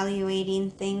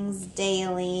reevaluating things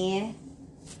daily.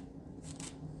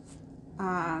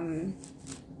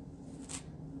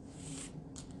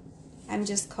 I'm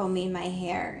just combing my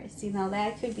hair. So, you know,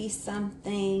 that could be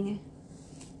something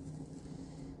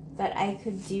that I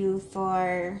could do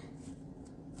for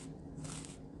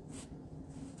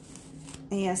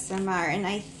ASMR. And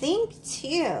I think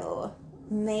too,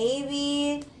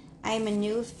 maybe I'm a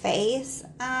new face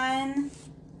on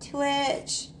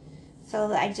Twitch.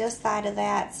 So I just thought of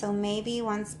that. So maybe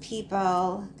once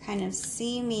people kind of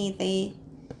see me,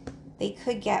 they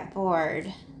could get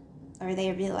bored. Or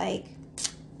they'd be like,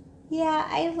 yeah,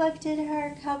 I looked at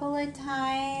her a couple of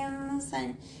times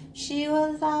and she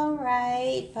was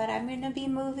alright, but I'm going to be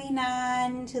moving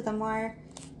on to the more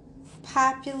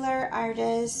popular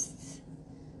artists.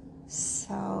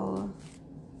 So,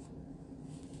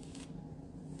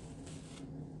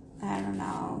 I don't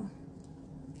know.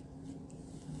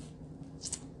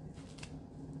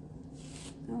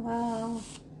 Well,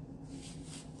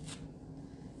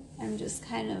 I'm just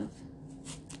kind of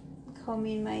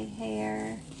combing my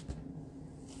hair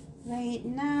right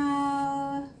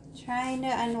now, trying to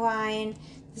unwind.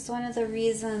 This is one of the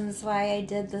reasons why I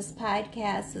did this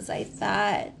podcast, is I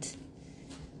thought,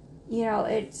 you know,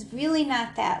 it's really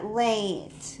not that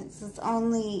late. It's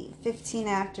only 15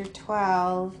 after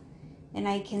 12, and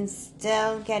I can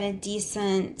still get a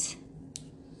decent,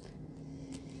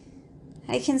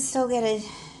 a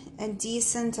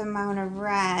decent amount of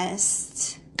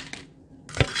rest.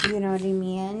 You know what I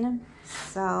mean?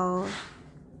 So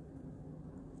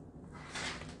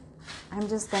I'm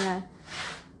just gonna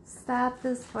stop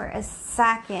this for a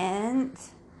second.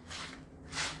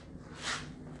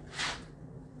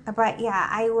 But yeah,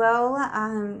 I will,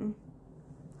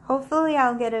 hopefully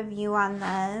I'll get a view on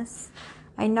this.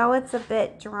 I know it's a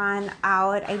bit drawn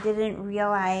out. I didn't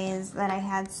realize that I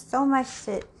had so much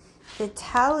to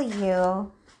tell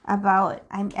you about.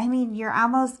 I mean, you're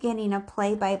almost getting a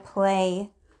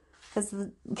play-by-play,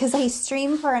 because I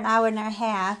stream for an hour and a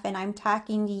half and I'm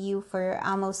talking to you for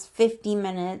almost 50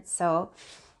 minutes, so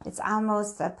it's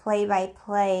almost a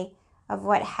play-by-play of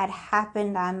what had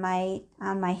happened on my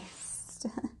on my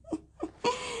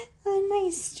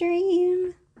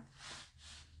stream.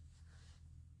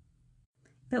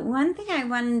 But one thing I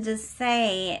wanted to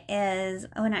say is,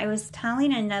 when I was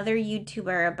telling another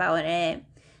YouTuber about it,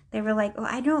 they were like, oh,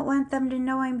 I don't want them to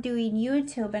know I'm doing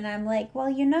YouTube. And I'm like, well,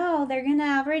 you know, they're going to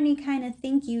already kind of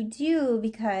think you do,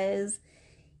 because,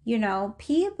 you know,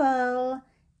 people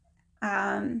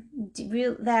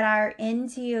that are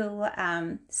into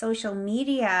social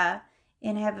media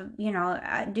and have, you know,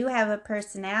 do have a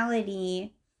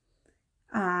personality,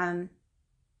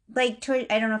 like,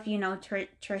 I don't know if you know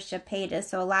Trisha Paytas.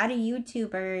 So a lot of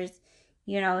YouTubers,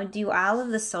 you know, do all of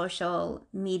the social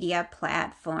media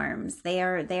platforms.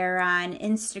 They're on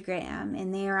Instagram,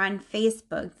 and they're on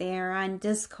Facebook, they're on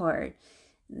Discord,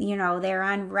 you know, they're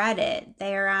on Reddit,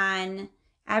 they're on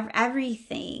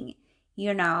everything,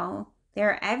 you know,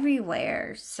 they're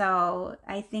everywhere. So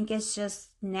I think it's just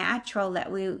natural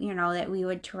that we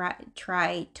would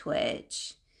try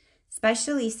Twitch,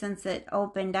 especially since it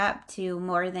opened up to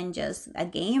more than just a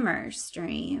gamer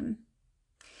stream.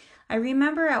 I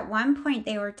remember at one point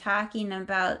they were talking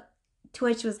about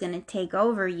Twitch was going to take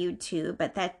over YouTube,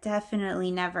 but that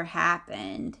definitely never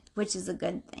happened, which is a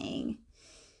good thing.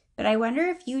 But I wonder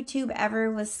if YouTube ever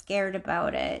was scared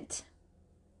about it.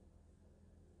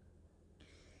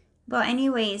 Well,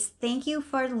 anyways, thank you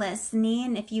for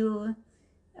listening. If you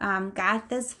got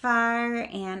this far,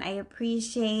 and I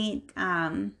appreciate,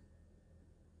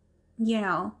 you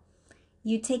know,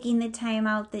 you taking the time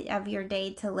out of your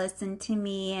day to listen to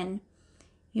me. And,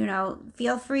 you know,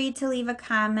 feel free to leave a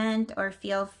comment, or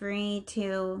feel free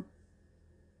to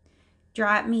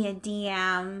drop me a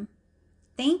DM.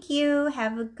 Thank you.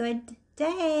 Have a good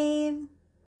day.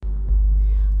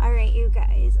 All right, you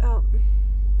guys. Oh,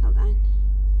 hold on.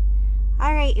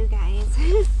 All right, you guys.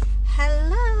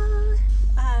 Hello.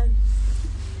 I'm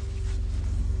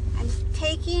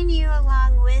taking you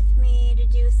along with me to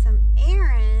do some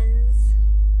errands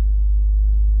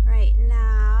right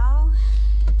now.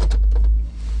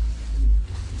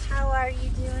 How are you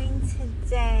doing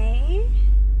today?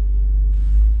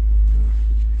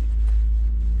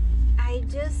 I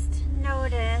just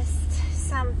noticed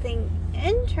something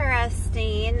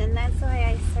interesting, and that's why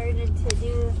I started to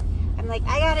do I'm like,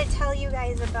 I gotta tell you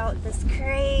guys about this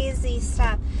crazy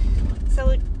stuff.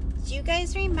 So, do you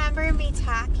guys remember me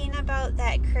talking about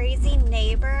that crazy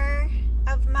neighbor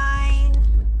of mine?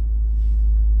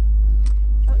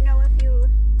 I don't know if you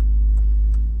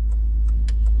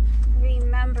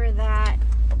remember that.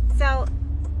 So,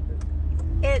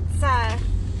 it's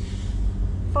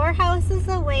 4 houses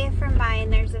away from mine.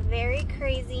 There's a very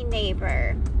crazy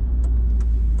neighbor.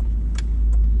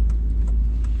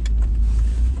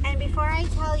 And before I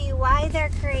tell you why they're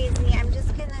crazy, I'm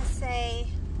just gonna say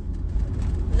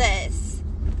this.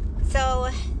 So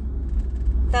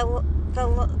the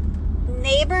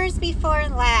neighbors before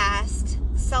last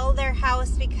sold their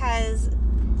house because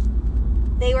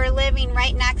they were living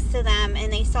right next to them,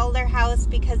 and they sold their house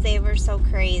because they were so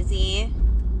crazy.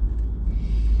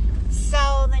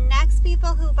 So the next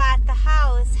people who bought the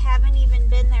house haven't even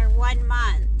been there 1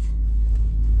 month.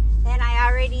 And I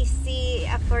already see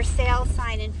a for sale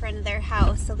sign in front of their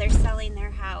house. So they're selling their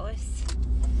house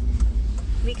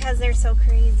because they're so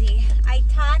crazy. I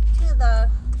talked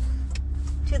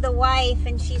to the wife,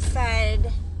 and she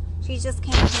said she just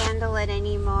can't handle it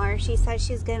anymore. She said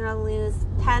she's gonna lose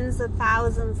tens of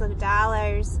thousands of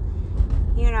dollars,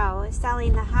 you know,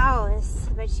 selling the house.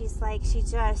 But she's like, she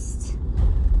just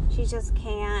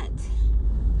can't.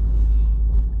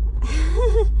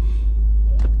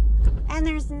 And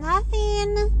there's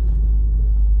nothing,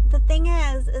 the thing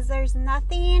is there's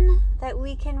nothing that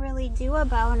we can really do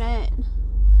about it.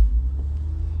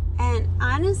 And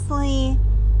honestly,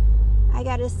 I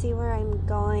gotta see where I'm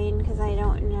going, because I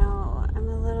don't know. I'm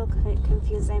a little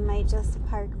confused. I might just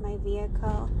park my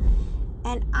vehicle.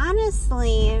 And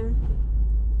honestly,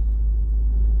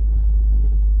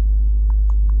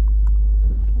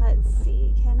 let's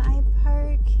see, can I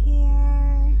park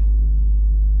here?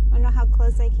 I don't know how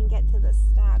close I can get to the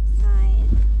stop sign.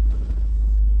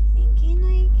 I'm thinking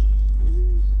I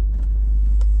can.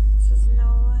 This is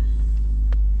no.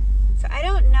 So I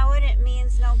don't know what it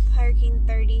means, no parking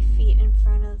 30 feet in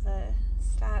front of the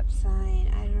stop sign.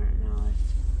 I don't know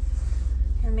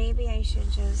if, or maybe I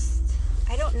should just,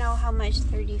 I don't know how much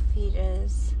 30 feet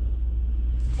is.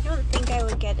 I don't think I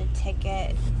would get a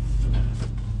ticket,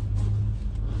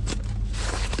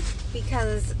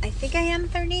 because I think I am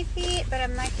 30 feet, but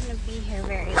I'm not going to be here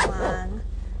very long.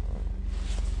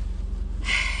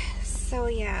 So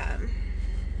yeah.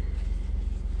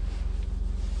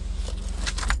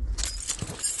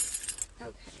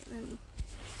 Okay,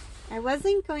 I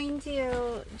wasn't going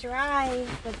to drive,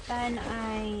 but then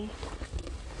I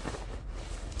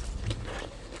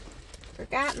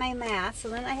forgot my mask, so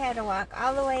then I had to walk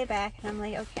all the way back, and I'm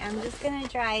like, okay, I'm just going to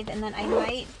drive, and then I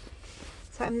might.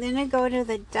 So I'm going to go to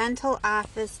the dental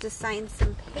office to sign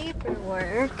some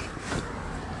paperwork.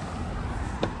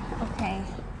 Okay.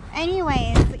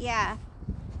 Anyways, yeah.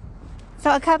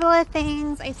 So a couple of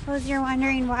things. I suppose you're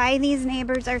wondering why these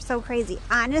neighbors are so crazy.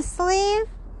 Honestly,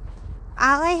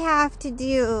 all I have to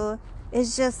do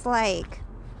is just like,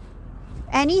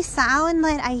 any sound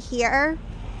that I hear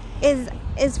is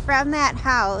from that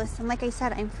house. And like I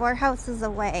said, I'm 4 houses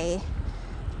away.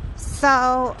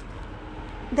 So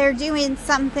they're doing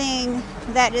something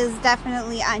that is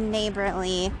definitely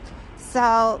unneighborly.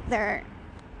 So their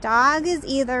dog is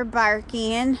either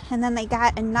barking, and then they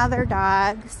got another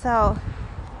dog. So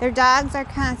their dogs are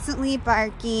constantly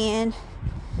barking.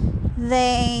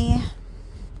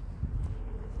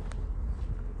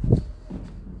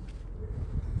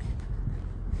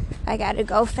 I gotta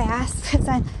go fast because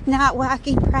I'm not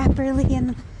walking properly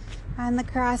on the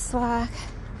crosswalk.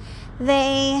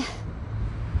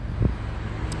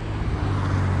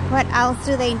 What else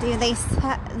do? They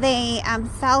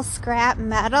sell scrap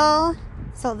metal,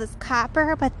 so this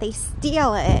copper, but they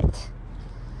steal it.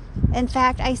 In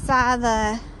fact, I saw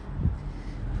the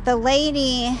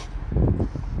lady,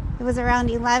 it was around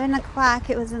 11 o'clock,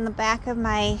 it was in the back of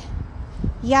my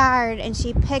yard, and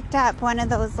she picked up one of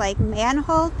those like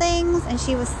manhole things, and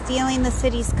she was stealing the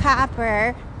city's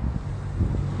copper.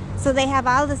 So they have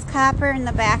all this copper in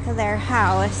the back of their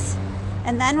house,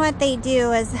 and then what they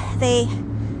do is they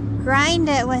grind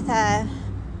it with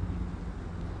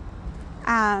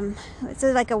it's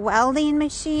like a welding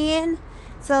machine.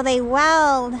 So they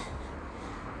weld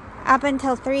up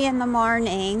until 3 in the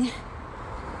morning.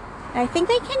 I think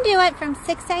they can do it from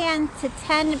 6 a.m. to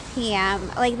 10 p.m.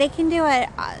 Like, they can do it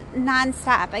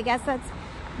non-stop. I guess that's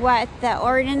what the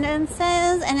ordinance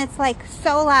is. And it's like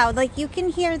so loud. Like, you can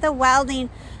hear the welding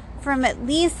from at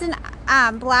least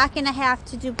a block and a half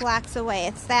to 2 blocks away.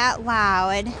 It's that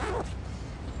loud.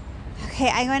 Okay,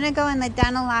 I'm going to go in the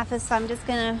dental office, so I'm just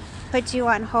going to put you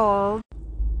on hold.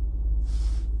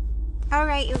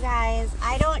 Alright, you guys,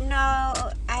 I don't know,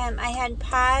 I had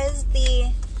paused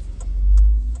the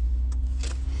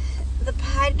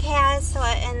podcast, so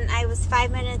and I was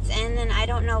 5 minutes in, and I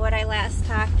don't know what I last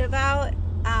talked about.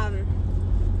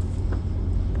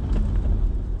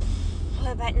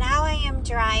 But now I am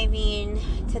driving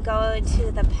to go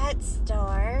to the pet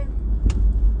store.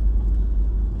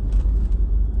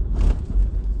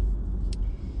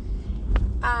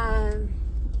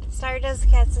 Stardust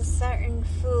gets a certain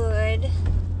food,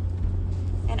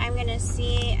 and I'm going to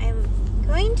see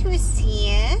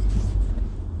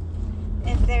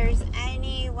if there's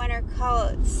any winter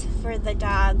coats for the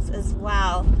dogs as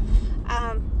well.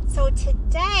 So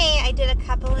today I did a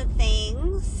couple of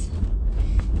things.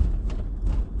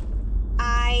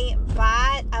 I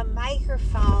bought a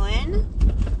microphone,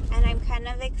 and I'm kind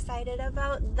of excited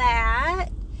about that.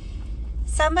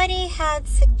 Somebody had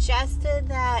suggested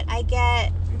that I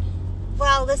get,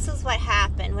 well, this is what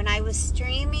happened. When I was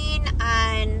streaming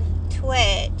on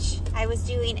Twitch, I was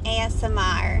doing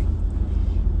ASMR.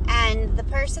 And the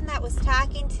person that was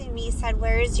talking to me said,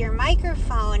 "Where is your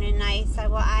microphone?" And I said,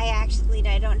 "Well, I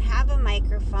don't have a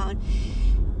microphone."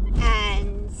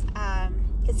 And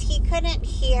because he couldn't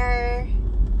hear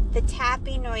the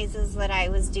tapping noises that I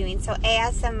was doing. So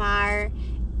ASMR,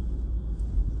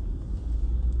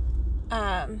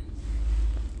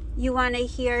 you want to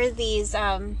hear these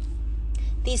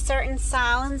certain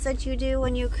sounds that you do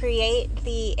when you create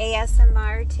the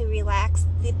ASMR to relax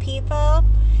the people.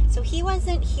 So he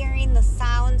wasn't hearing the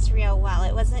sounds real well.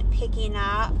 It wasn't picking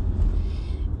up.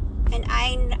 And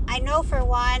I know for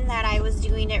one that I was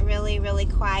doing it really, really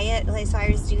quiet. So I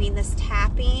was doing this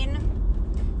tapping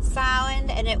sound,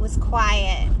 and it was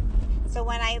quiet. So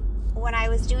when I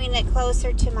was doing it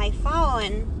closer to my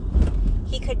phone,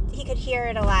 he could hear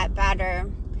it a lot better.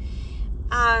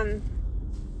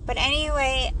 But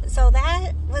anyway, so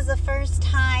that was the first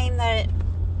time that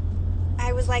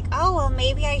I was like, oh, well,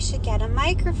 maybe I should get a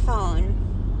microphone.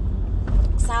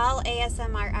 So all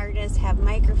ASMR artists have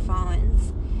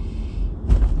microphones.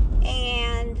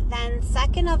 And then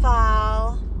second of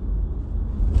all,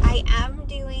 I am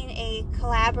doing a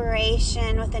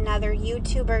collaboration with another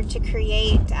YouTuber to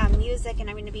create music, and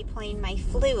I'm going to be playing my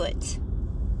flute.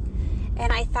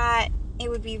 And I thought it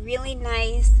would be really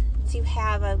nice to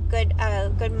have a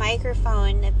good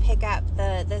microphone to pick up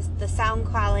the sound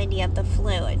quality of the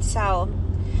flute. So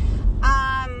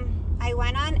I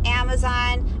went on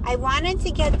Amazon. I wanted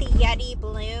to get the Yeti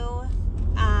Blue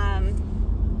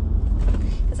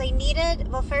because I needed,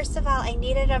 well, first of all, I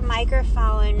needed a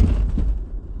microphone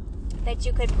that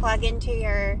you could plug into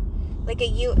your, like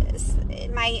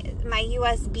my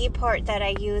USB port that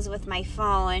I use with my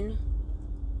phone.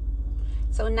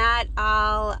 So not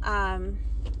all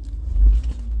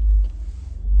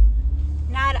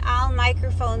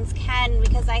microphones can,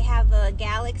 because I have a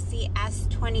Galaxy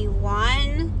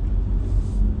S21,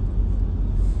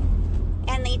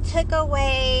 and they took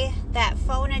away that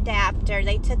phone adapter.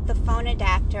 They took the phone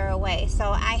adapter away,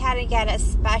 so I had to get a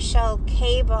special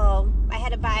cable. I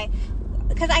had to buy,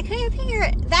 because I couldn't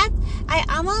figure that. I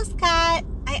almost got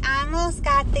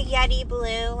the Yeti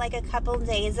Blue like a couple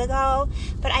days ago,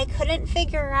 but I couldn't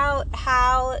figure out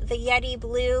how the Yeti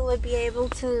Blue would be able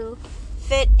to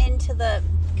fit into the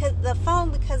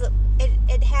phone, because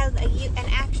it has an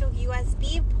actual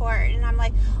USB port, and I'm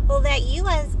like, well, that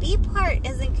USB port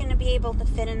isn't going to be able to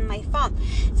fit in my phone.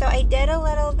 So I did a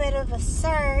little bit of a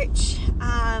search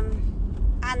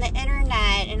on the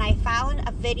internet, and I found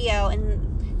a video,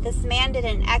 and this man did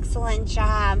an excellent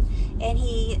job, and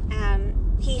he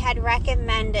had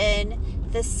recommended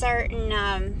this certain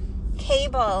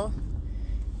cable.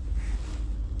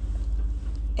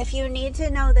 If you need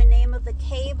to know the name of the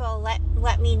cable,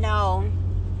 let me know.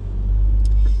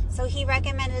 So he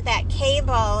recommended that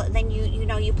cable. Then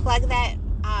you plug that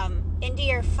into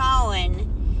your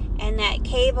phone, and that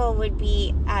cable would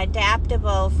be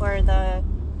adaptable for the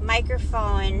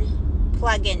microphone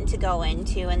plug-in to go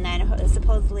into, and then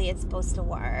supposedly it's supposed to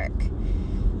work.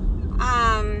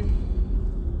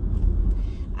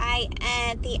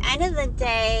 At the end of the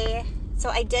day, so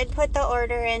I did put the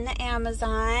order in the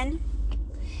Amazon.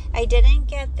 I didn't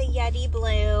get the Yeti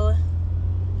Blue,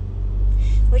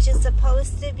 which is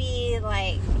supposed to be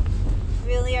like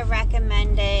really a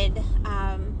recommended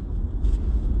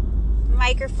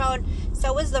microphone.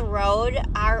 So is the Rode,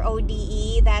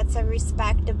 RODE. That's a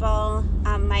respectable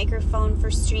microphone for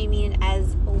streaming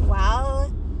as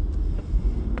well.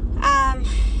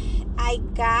 I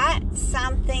got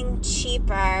something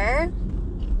cheaper,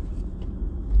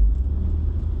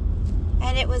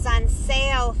 and it was on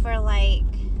sale for like,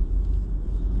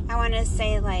 I want to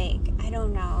say like, I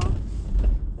don't know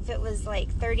if it was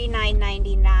like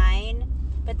 $39.99,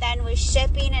 but then with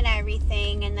shipping and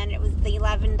everything, and then it was the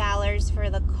 $11 for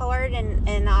the cord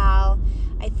and all,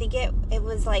 I think it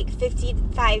was like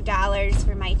 $55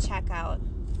 for my checkout.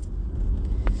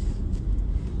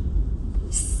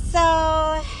 So,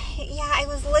 yeah, I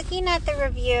was looking at the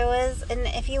reviews, and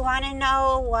if you want to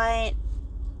know what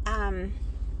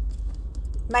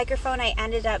microphone I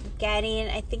ended up getting,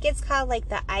 I think it's called like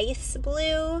the Ice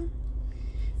Blue.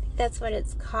 I think that's what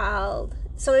it's called.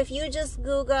 So if you just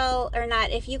Google, or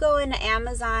not, if you go into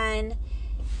Amazon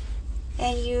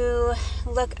and you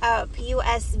look up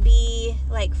USB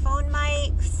like phone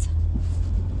mics,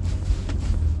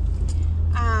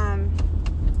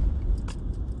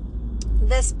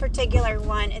 this particular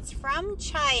one, it's from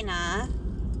China.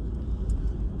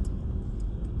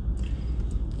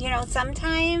 You know,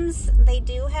 sometimes they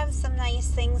do have some nice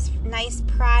things, nice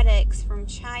products from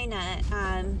China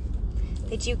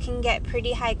that you can get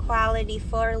pretty high quality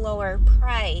for a lower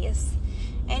price.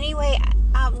 Anyway,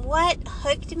 what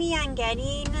hooked me on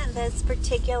getting this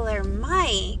particular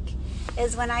mic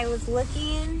is when I was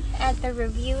looking at the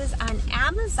reviews on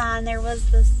Amazon, there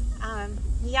was this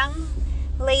young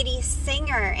lady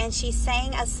singer, and she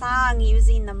sang a song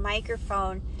using the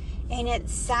microphone, and it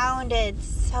sounded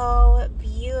so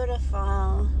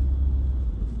beautiful.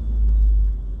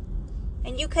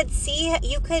 And you could see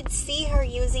her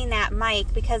using that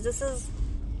mic, because this is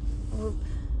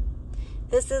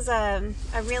a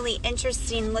really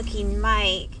interesting looking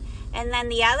mic. And then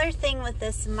the other thing with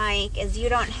this mic is you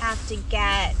don't have to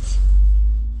get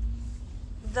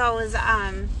those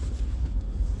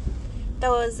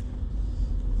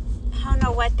I don't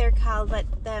know what they're called, but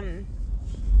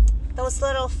those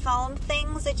little foam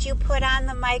things that you put on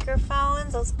the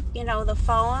microphones, those, you know, the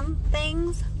foam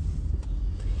things.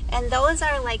 And those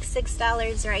are like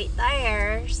 $6 right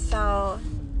there. So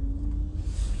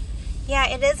yeah,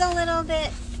 it is a little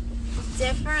bit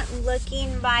different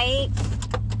looking mic,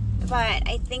 but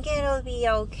I think it'll be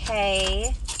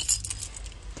okay.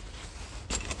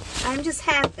 I'm just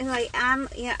happy, like,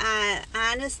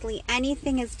 honestly,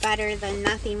 anything is better than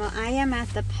nothing. Well, I am at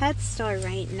the pet store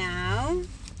right now,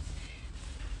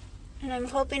 and I'm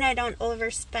hoping I don't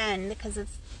overspend, because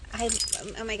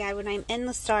oh my God, when I'm in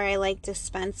the store, I like to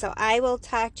spend. So I will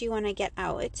talk to you when I get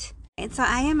out. And so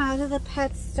I am out of the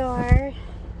pet store.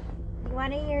 You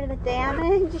want to hear the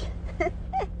damage?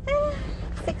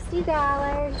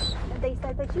 $60. They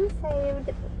said, but you saved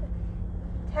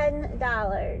 $10.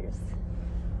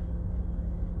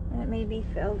 That made me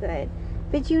feel good.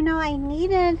 But you know, I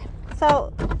needed,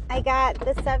 so I got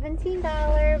the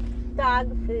 $17 dog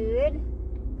food,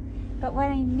 but what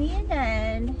I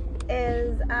needed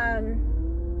is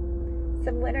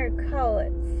some winter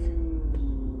coats,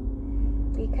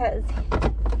 because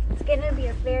it's gonna be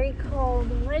a very cold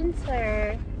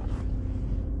winter.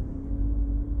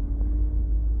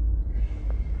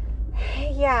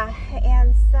 Yeah,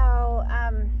 and so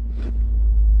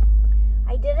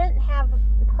I didn't have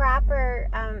proper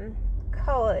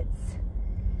coats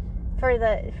for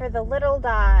the little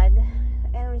dog,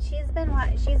 and she's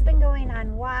been going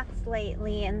on walks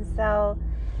lately, and so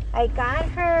I got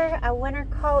her a winter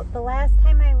coat the last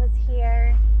time I was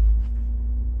here.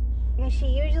 You know, she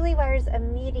usually wears a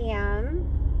medium,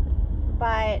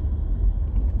 but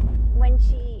when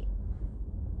she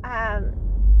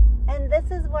and this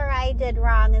is where I did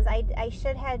wrong, is I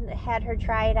should have had her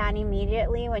try it on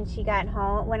immediately when she got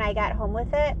home, when I got home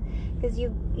with it, because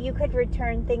you could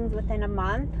return things within a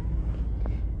month.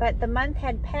 But the month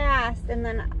had passed, and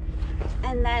then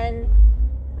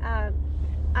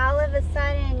all of a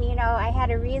sudden, you know, I had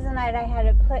a reason that I had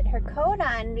to put her coat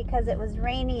on because it was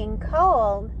rainy and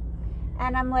cold.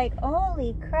 And I'm like,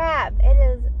 holy crap, it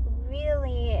is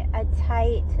really a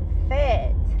tight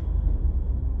fit.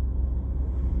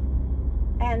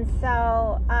 And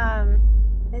so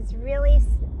it's really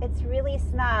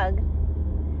snug,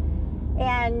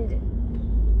 and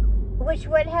which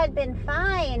would have been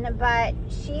fine, but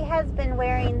she has been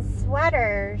wearing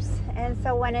sweaters, and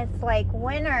so when it's like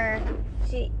winter,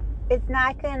 it's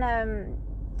not gonna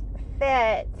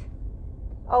fit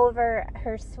over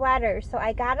her sweater. So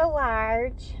I got a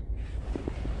large,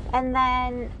 and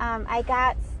then I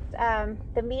got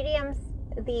the mediums,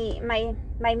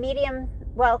 my medium,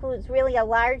 well, who's really a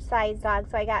large size dog,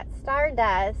 so I got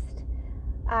Stardust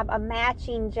a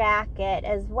matching jacket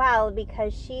as well,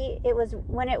 because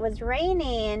when it was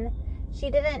raining, she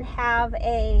didn't have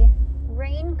a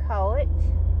raincoat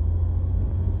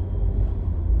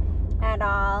at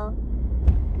all.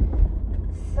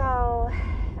 So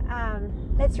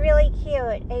it's really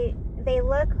cute. They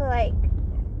look like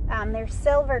they're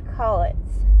silver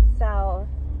coats. So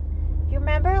you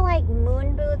remember like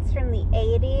moon boots from the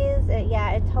 80s?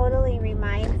 yeah, it totally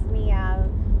reminds me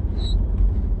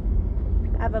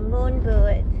of a moon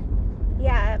boot.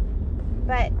 Yeah,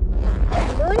 but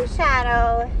Moon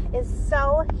Shadow is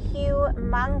so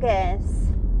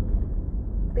humongous.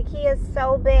 The key is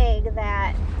so big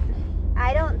that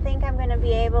I don't think I'm going to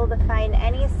be able to find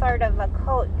any sort of a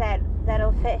coat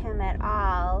that'll fit him at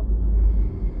all.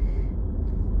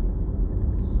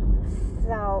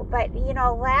 So, but you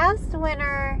know, last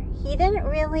winter he didn't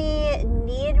really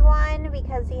need one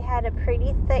because he had a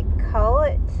pretty thick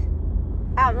coat.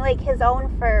 Like his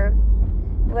own fur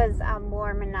was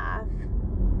warm enough.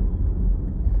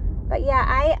 But yeah,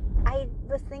 I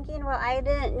was thinking, well, I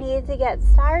didn't need to get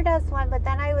Stardust one, but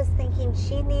then I was thinking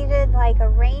she needed like a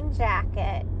rain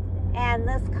jacket, and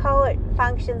this coat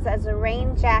functions as a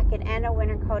rain jacket and a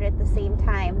winter coat at the same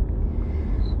time.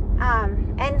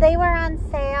 And they were on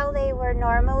sale. They were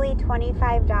normally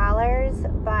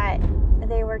 $25, but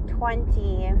they were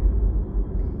 $20.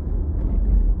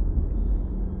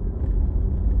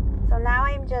 So now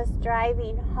I'm just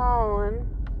driving home.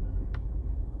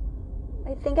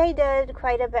 I think I did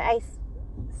quite a bit. I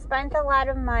spent a lot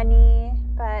of money,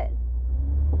 but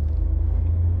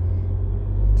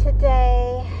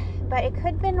today, but it could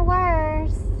have been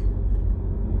worse.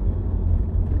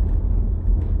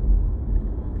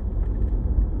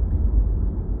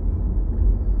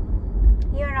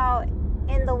 You know,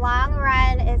 in the long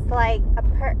run, it's like a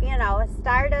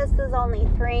Stardust is only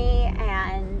 $3,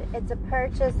 and it's a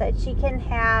purchase that she can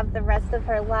have the rest of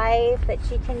her life, that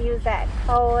she can use that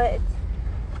coat.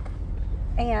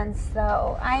 And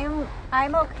so I'm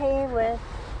okay with,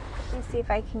 let me see if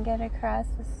I can get across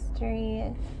the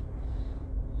street.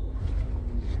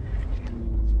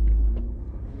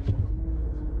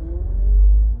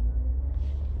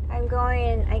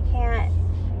 I can't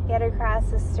get across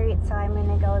the street, so I'm going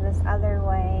to go this other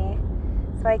way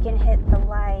so I can hit the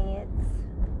lights.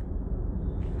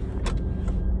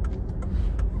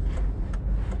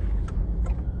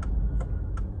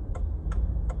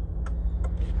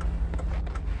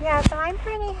 Yeah, so I'm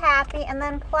pretty happy. And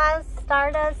then plus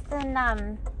Stardust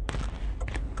and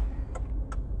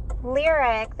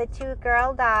Lyric, the two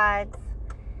girl dogs,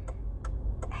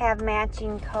 have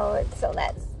matching coats, so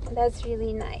that's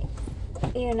really nice.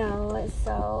 You know,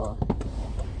 so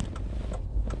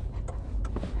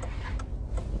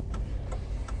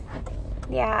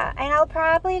yeah, and I'll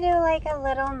probably do like a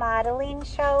little modeling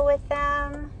show with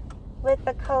them with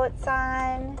the coats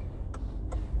on.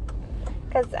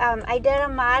 Because I did a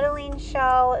modeling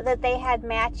show that they had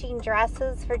matching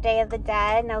dresses for Day of the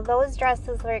Dead. Now, those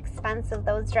dresses were expensive.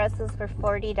 Those dresses were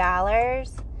 $40.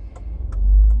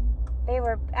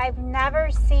 I've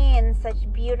never seen such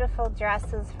beautiful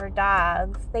dresses for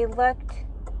dogs. They looked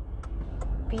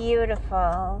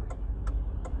beautiful.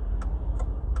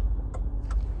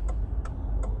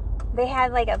 They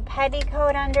had like a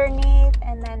petticoat underneath,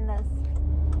 and then this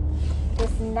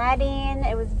netting.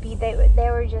 It was they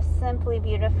were just simply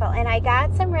beautiful, and I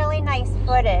got some really nice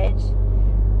footage.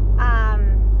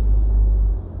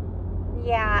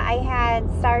 Yeah, I had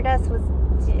Stardust was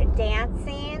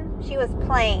dancing. She was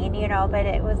playing, you know, but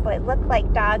it looked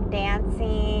like dog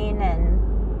dancing, and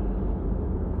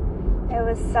it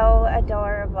was so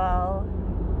adorable.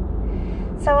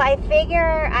 So I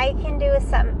figure I can do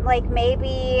some, like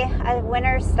maybe a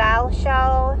winter style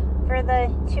show for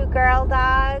the two girl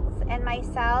dogs and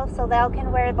myself, so they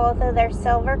can wear both of their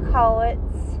silver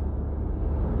coats,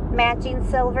 matching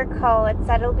silver coats.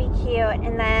 That'll be cute.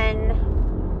 And then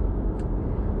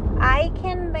I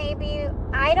can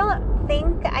I don't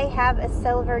think I have a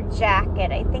silver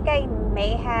jacket. I think I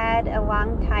may had a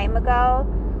long time ago,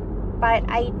 but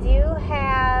I do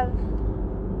have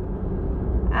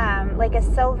like a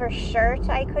silver shirt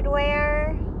I could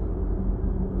wear.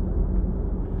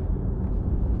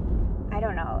 I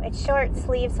don't know. It's short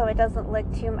sleeve, so it doesn't look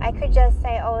too. I could just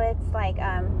say, oh, it's like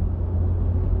oh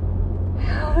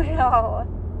no.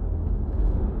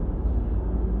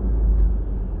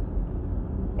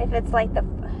 If it's like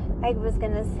I was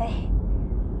gonna say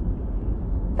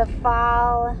the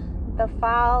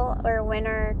fall or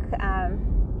winter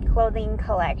clothing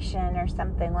collection or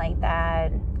something like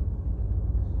that.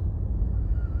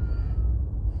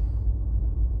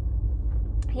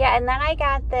 Yeah, and then I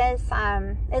got this,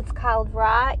 it's called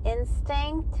Raw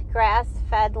Instinct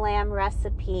Grass-Fed Lamb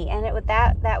Recipe, and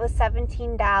that was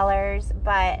 $17,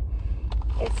 but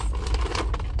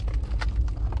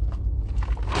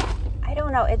I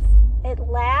don't know, it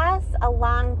lasts a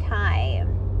long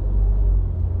time.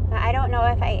 I don't know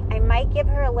if I might give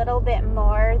her a little bit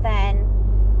more than,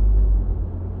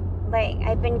 like,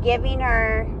 I've been giving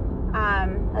her,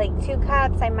 like 2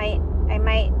 cups. I I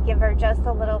might give her just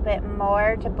a little bit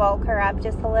more to bulk her up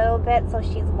just a little bit so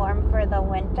she's warm for the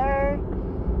winter.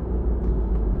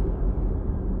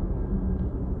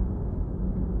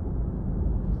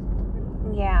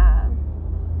 Yeah.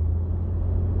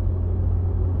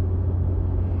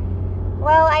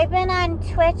 Well, I've been on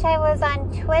Twitch. I was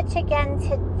on Twitch again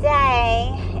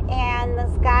today, and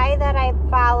this guy that I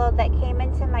followed that came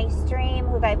into my stream,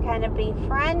 who I've kind of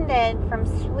befriended from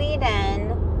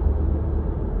Sweden,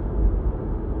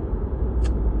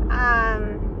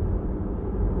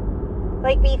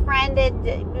 like befriended,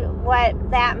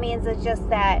 what that means is just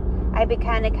that I've been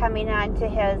kind of coming on to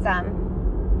his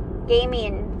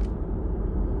gaming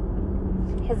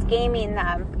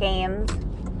games.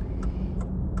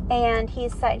 And he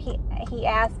said he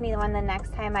asked me when the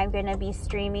next time I'm going to be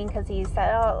streaming, because he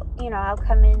said, oh, you know, I'll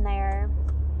come in there.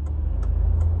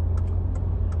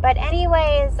 But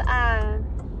anyways,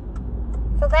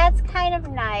 so that's kind of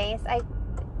nice. I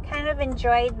kind of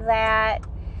enjoyed that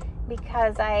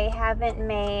because I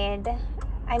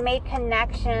made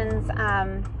connections.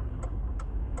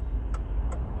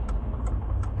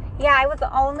 Yeah, I was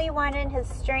the only one in his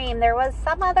stream. There was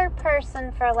some other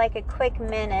person for like a quick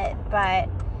minute,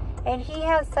 and he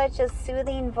has such a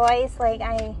soothing voice, like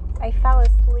I fell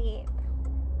asleep,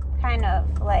 kind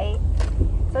of like.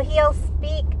 So he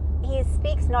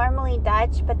speaks normally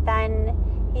Dutch, but then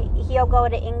he'll go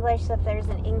to English if there's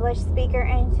an English speaker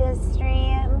into his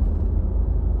stream.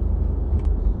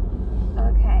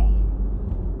 Okay.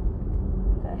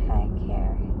 What the heck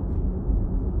here?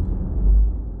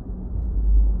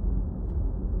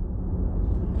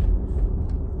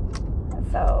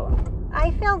 So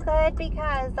I feel good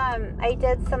because I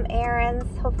did some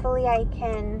errands. Hopefully I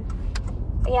can,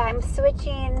 yeah, I'm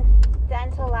switching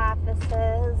dental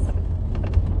offices.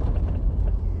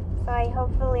 So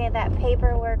hopefully that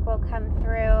paperwork will come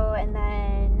through, and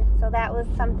then, so that was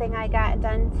something I got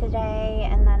done today,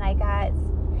 and then I got,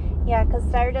 yeah, because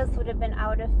Stardust would have been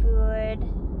out of food.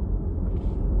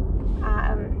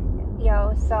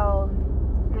 So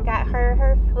I got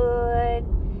her food,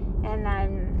 and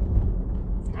then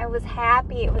I was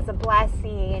happy. It was a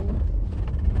blessing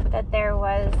that there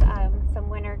was some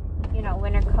winter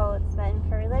coats then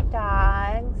for the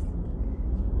dogs.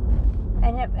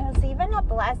 And it was even a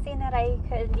blessing that I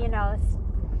could, be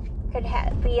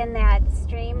in that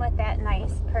stream with that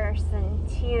nice person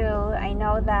too. I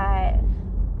know that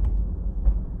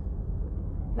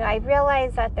I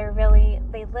realize that they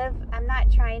live, I'm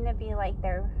not trying to be like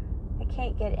I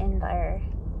can't get in there.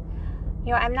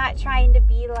 I'm not trying to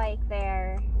be like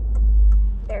their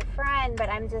friend, but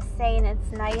I'm just saying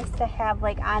it's nice to have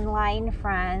like online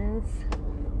friends.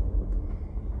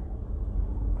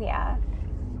 Yeah.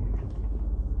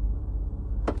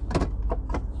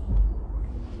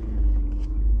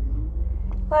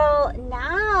 Well,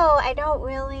 now I don't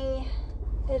really,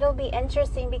 it'll be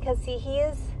interesting because see,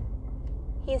 he's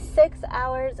 6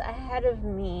 hours ahead of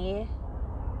me.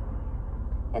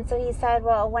 And so he said,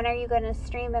 well, when are you going to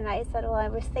stream? And I said, well, I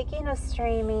was thinking of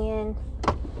streaming,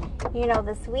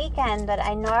 this weekend, but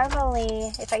I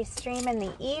normally, if I stream in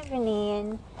the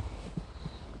evening,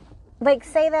 like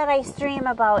say that I stream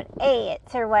about 8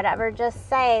 or whatever, just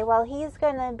say, well, it's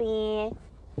going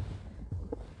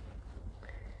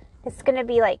to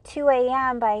be like 2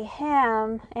 a.m. by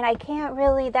him, and I can't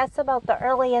really, that's about the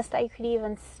earliest I could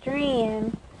even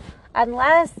stream,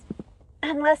 unless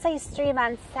I stream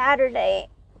on Saturday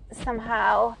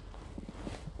somehow.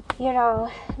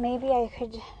 Maybe I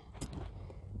could,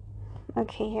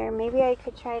 maybe I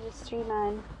could try to stream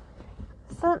on,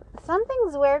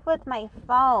 something's weird with my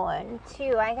phone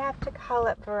too. I have to call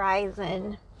up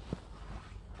Verizon.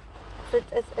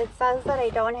 It says that I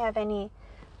don't have any,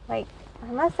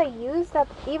 unless I used up,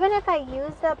 even if I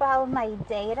used up all of my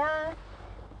data,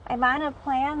 I'm on a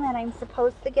plan that I'm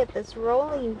supposed to get this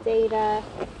rolling data.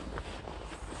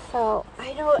 So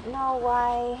I don't know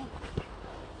why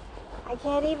I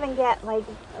can't even get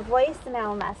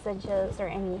voicemail messages or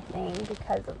anything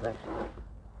because of the.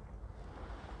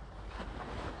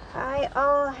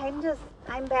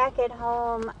 I'm back at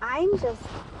home. I'm just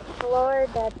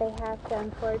floored that they have to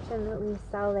unfortunately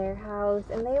sell their house,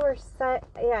 and they were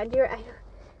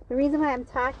the reason why I'm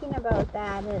talking about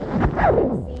that is I've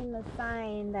seen the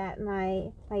sign that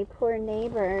my poor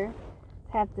neighbor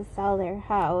had to sell their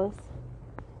house.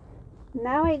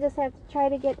 Now I just have to try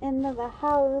to get into the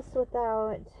house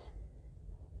without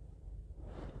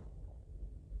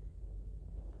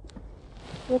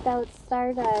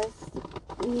Stardust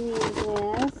eating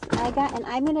this. And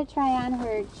I'm gonna try on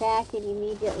her jacket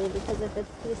immediately because if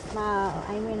it's too small,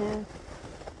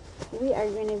 we are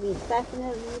gonna be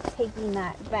definitely taking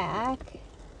that back.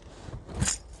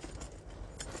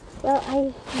 Well,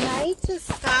 I might just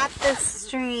stop this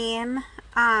stream.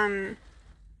 Yeah,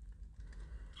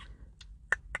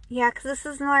 because this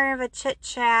is more of a chit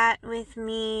chat with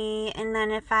me, and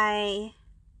then I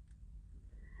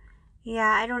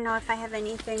don't know if I have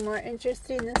anything more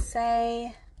interesting to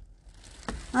say.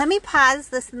 Let me pause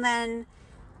this and then,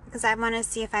 because I want to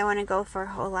see if I want to go for a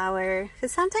whole hour.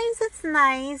 Because sometimes it's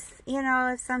nice,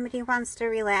 if somebody wants to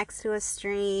relax to a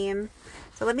stream.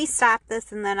 So let me stop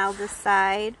this and then I'll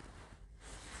decide.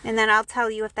 And then I'll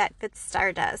tell you if that fits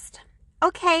Stardust.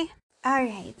 Okay. All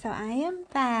right, so I am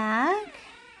back.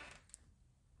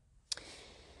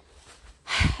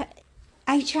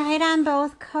 I tried on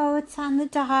both coats on the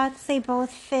dogs. They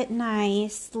both fit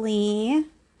nicely.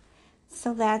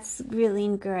 So that's really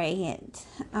great.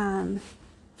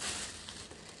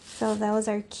 So those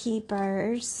are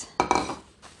keepers.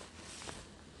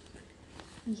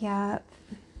 Yep.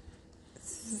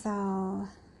 So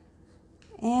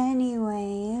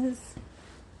anyways,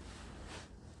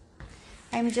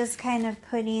 I'm just kind of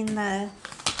taking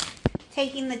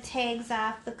the tags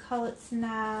off the coats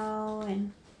now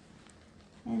and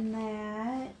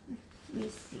that. Let me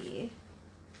see.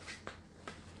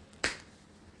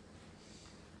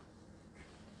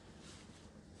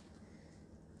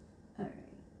 All right,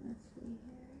 let's see here.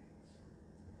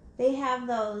 They have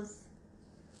those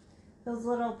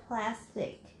little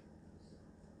plastic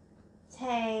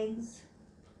tags.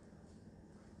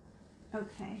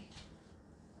 Okay.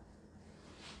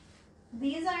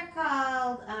 These are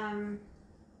called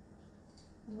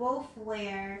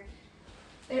Wolfwear.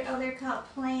 They're called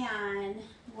Play-On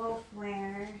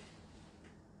Wolfwear.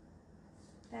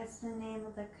 That's the name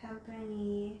of the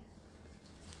company.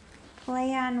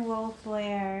 Play-On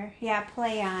Wolfwear. Yeah,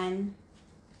 Play-On.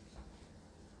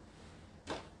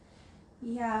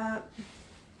 Yup.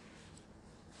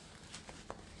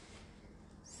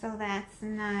 So that's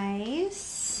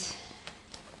nice.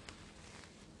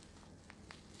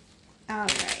 All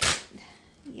right.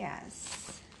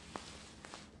 Yes.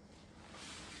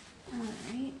 All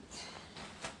right.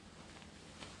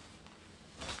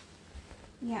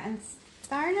 Yeah, and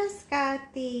Stardust got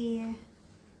she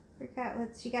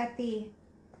got the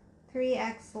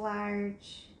 3X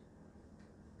large.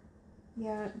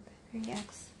 Yep,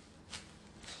 3X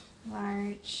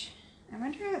large. I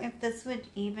wonder if this would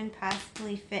even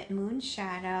possibly fit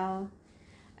Moonshadow.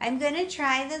 I'm going to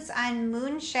try this on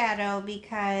Moonshadow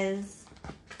because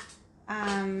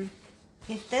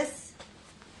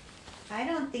I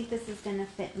don't think this is going to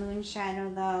fit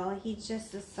Moonshadow though. He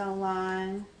just is so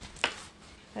long.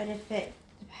 But if it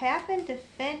happened to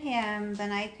fit him,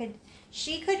 then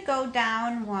she could go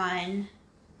down one.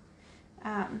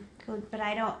 But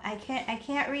I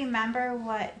can't remember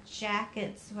what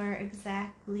jackets were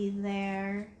exactly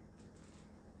there.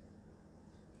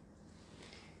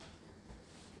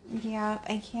 Yeah,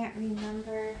 I can't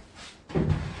remember.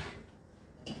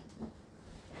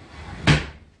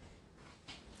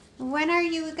 When are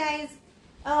you guys?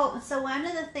 Oh, so one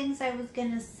of the things I was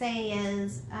going to say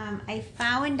is I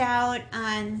found out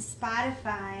on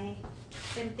Spotify,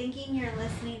 I'm thinking you're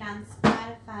listening on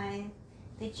Spotify,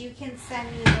 that you can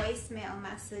send me voicemail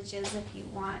messages if you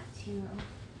want to.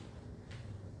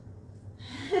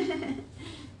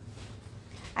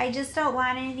 I just don't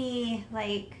want any,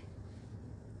 like,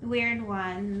 weird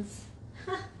ones.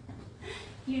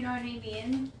 You know what I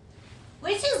mean?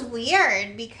 Which is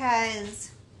weird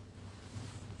because,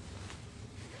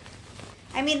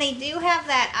 I mean, they do have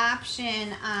that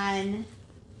option on,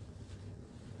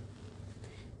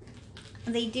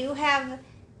 they do have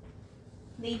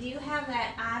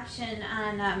that option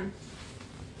on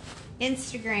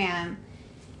Instagram,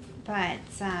 but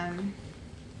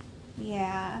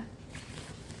yeah.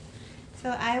 So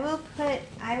I will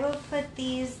put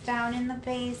these down in the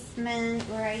basement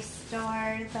where I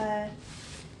store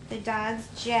the dog's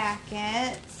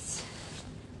jackets.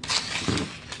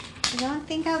 I don't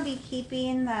think I'll be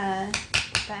keeping the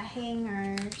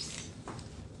hangers.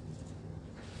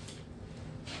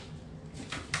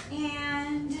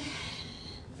 And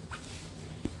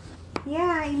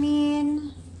yeah, I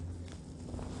mean,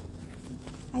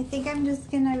 I think I'm just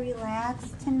gonna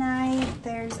relax tonight.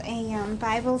 There's a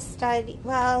Bible study.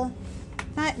 Well,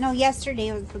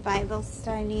 yesterday was the Bible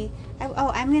study.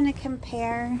 I'm gonna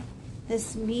compare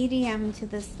this medium to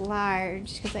this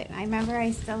large because I remember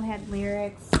I still had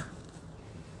lyrics.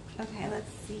 Okay,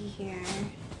 let's see here.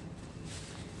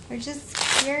 We're just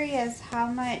curious how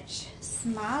much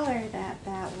smaller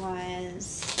that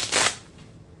was.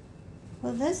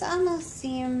 Well, this almost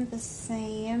seemed the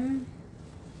same.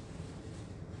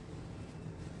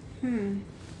 Come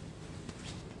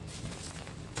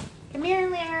here,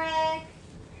 Lyric.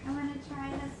 Come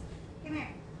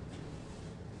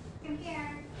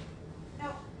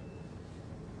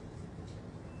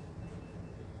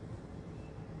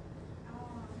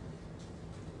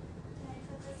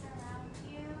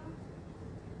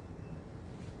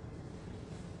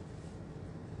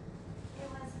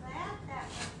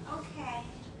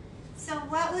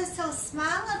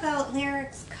about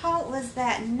Lyric's coat was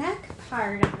that neck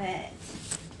part of it.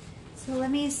 So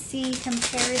let me see,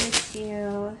 compare the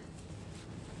two.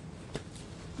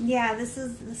 Yeah, this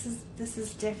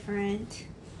is different.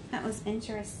 That was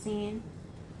interesting.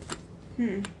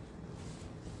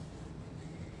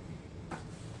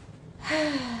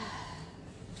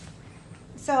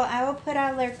 So I will put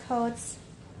all their coats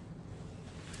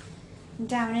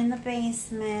down in the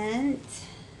basement.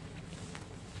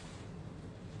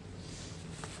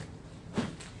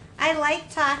 I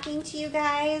like talking to you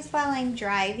guys while I'm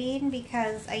driving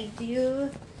because I do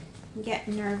get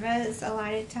nervous a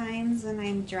lot of times when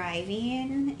I'm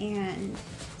driving, and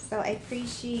so I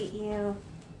appreciate you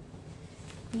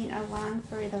being along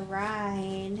for the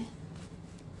ride.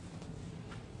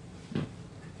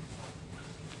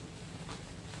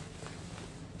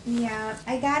 Yeah,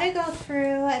 I gotta go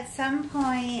through at some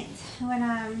point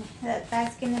when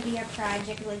that's gonna be a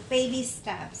project, like baby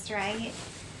steps, right?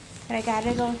 But I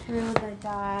gotta go through the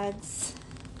dogs.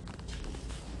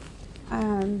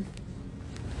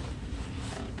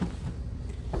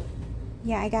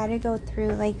 Yeah, I gotta go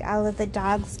through like all of the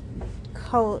dogs'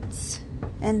 coats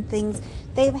and things.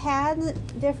 They've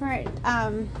had different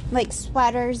like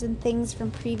sweaters and things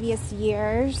from previous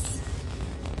years.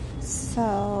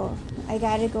 So I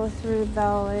gotta go through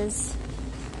those.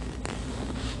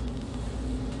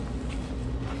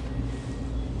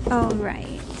 Oh,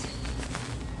 right.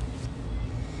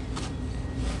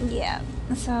 Yeah,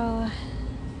 so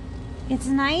it's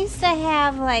nice to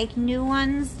have like new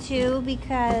ones too,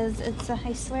 because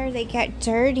I swear they get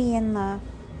dirty in the,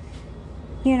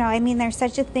 I mean, there's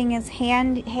such a thing as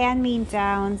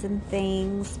hand-me-downs and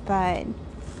things, but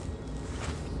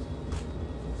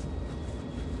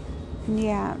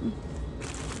yeah.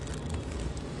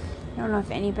 I don't know if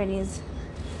anybody's,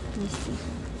 let me see.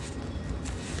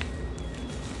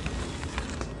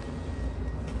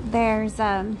 There's,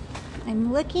 I'm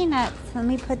looking at, let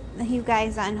me put you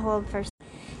guys on hold first.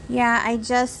 Yeah, I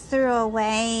just threw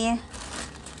away,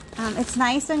 it's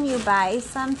nice when you buy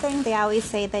something, they always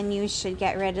say then you should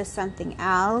get rid of something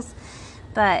else.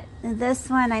 But this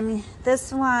one,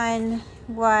 this one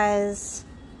was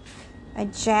a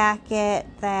jacket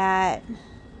that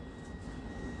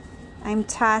I'm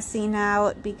tossing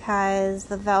out because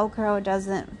the Velcro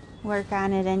doesn't work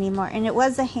on it anymore. And it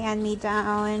was a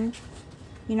hand-me-down.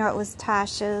 It was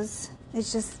Tasha's.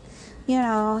 It's just,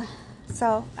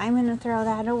 so I'm going to throw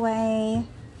that away.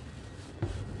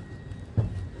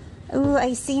 Ooh,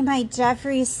 I see my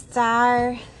Jeffree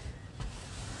Star.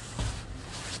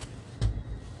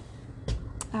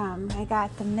 I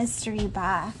got the mystery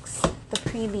box, the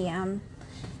premium.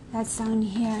 That's down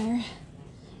here.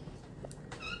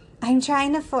 I'm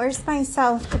trying to force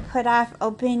myself to put off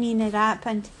opening it up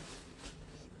until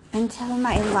I'm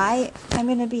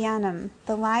going to be on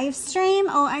the live stream.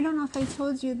 Oh, I don't know if I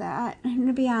told you that. I'm going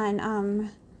to be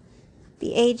on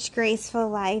the Age Graceful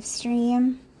live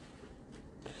stream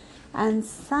on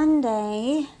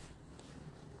Sunday.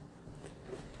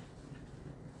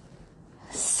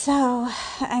 So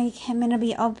I am going to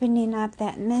be opening up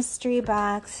that mystery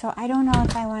box. So I don't know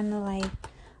if I want to like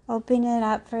open it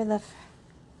up for the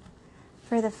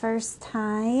first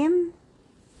time,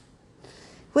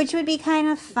 which would be kind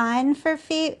of fun for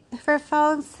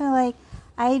folks. So like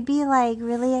I'd be like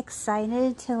really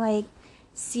excited to like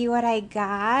see what I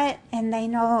got, and they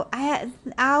know I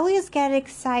always get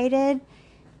excited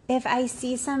if I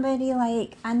see somebody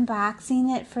like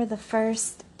unboxing it for the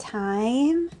first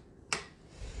time,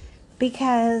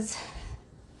 because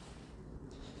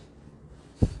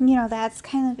that's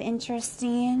kind of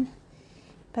interesting.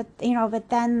 But but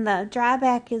then the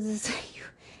drawback is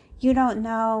you don't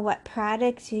know what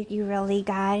product you really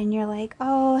got, and you're like,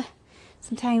 oh,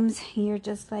 sometimes you're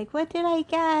just like, what did I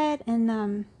get?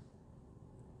 And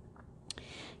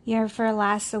you're for a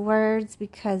loss of words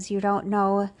because you don't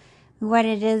know what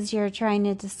it is you're trying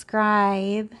to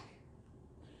describe.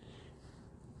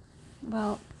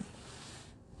 Well,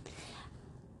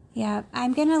 yeah,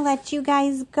 I'm gonna let you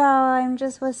guys go. I'm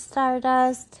just with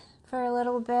Stardust for a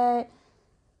little bit.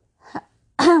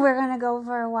 We're gonna go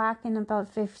for a walk in about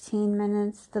 15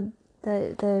 minutes.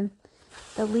 The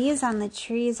leaves on the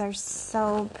trees are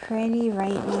so pretty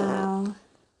right now.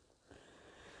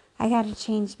 I gotta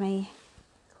change my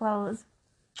clothes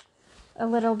a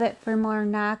little bit for more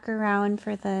knock around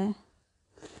for the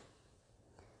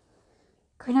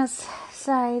Goodness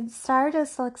side.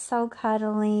 Stardust looks so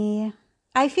cuddly.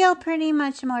 I feel pretty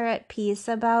much more at peace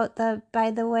about the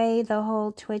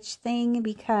whole Twitch thing,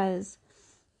 because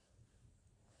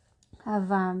of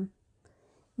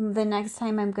the next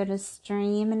time I'm gonna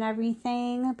stream and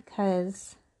everything,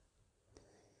 because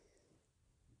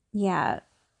Yeah.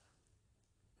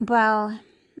 Well,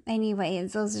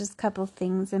 anyways, those are just a couple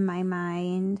things in my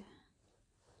mind.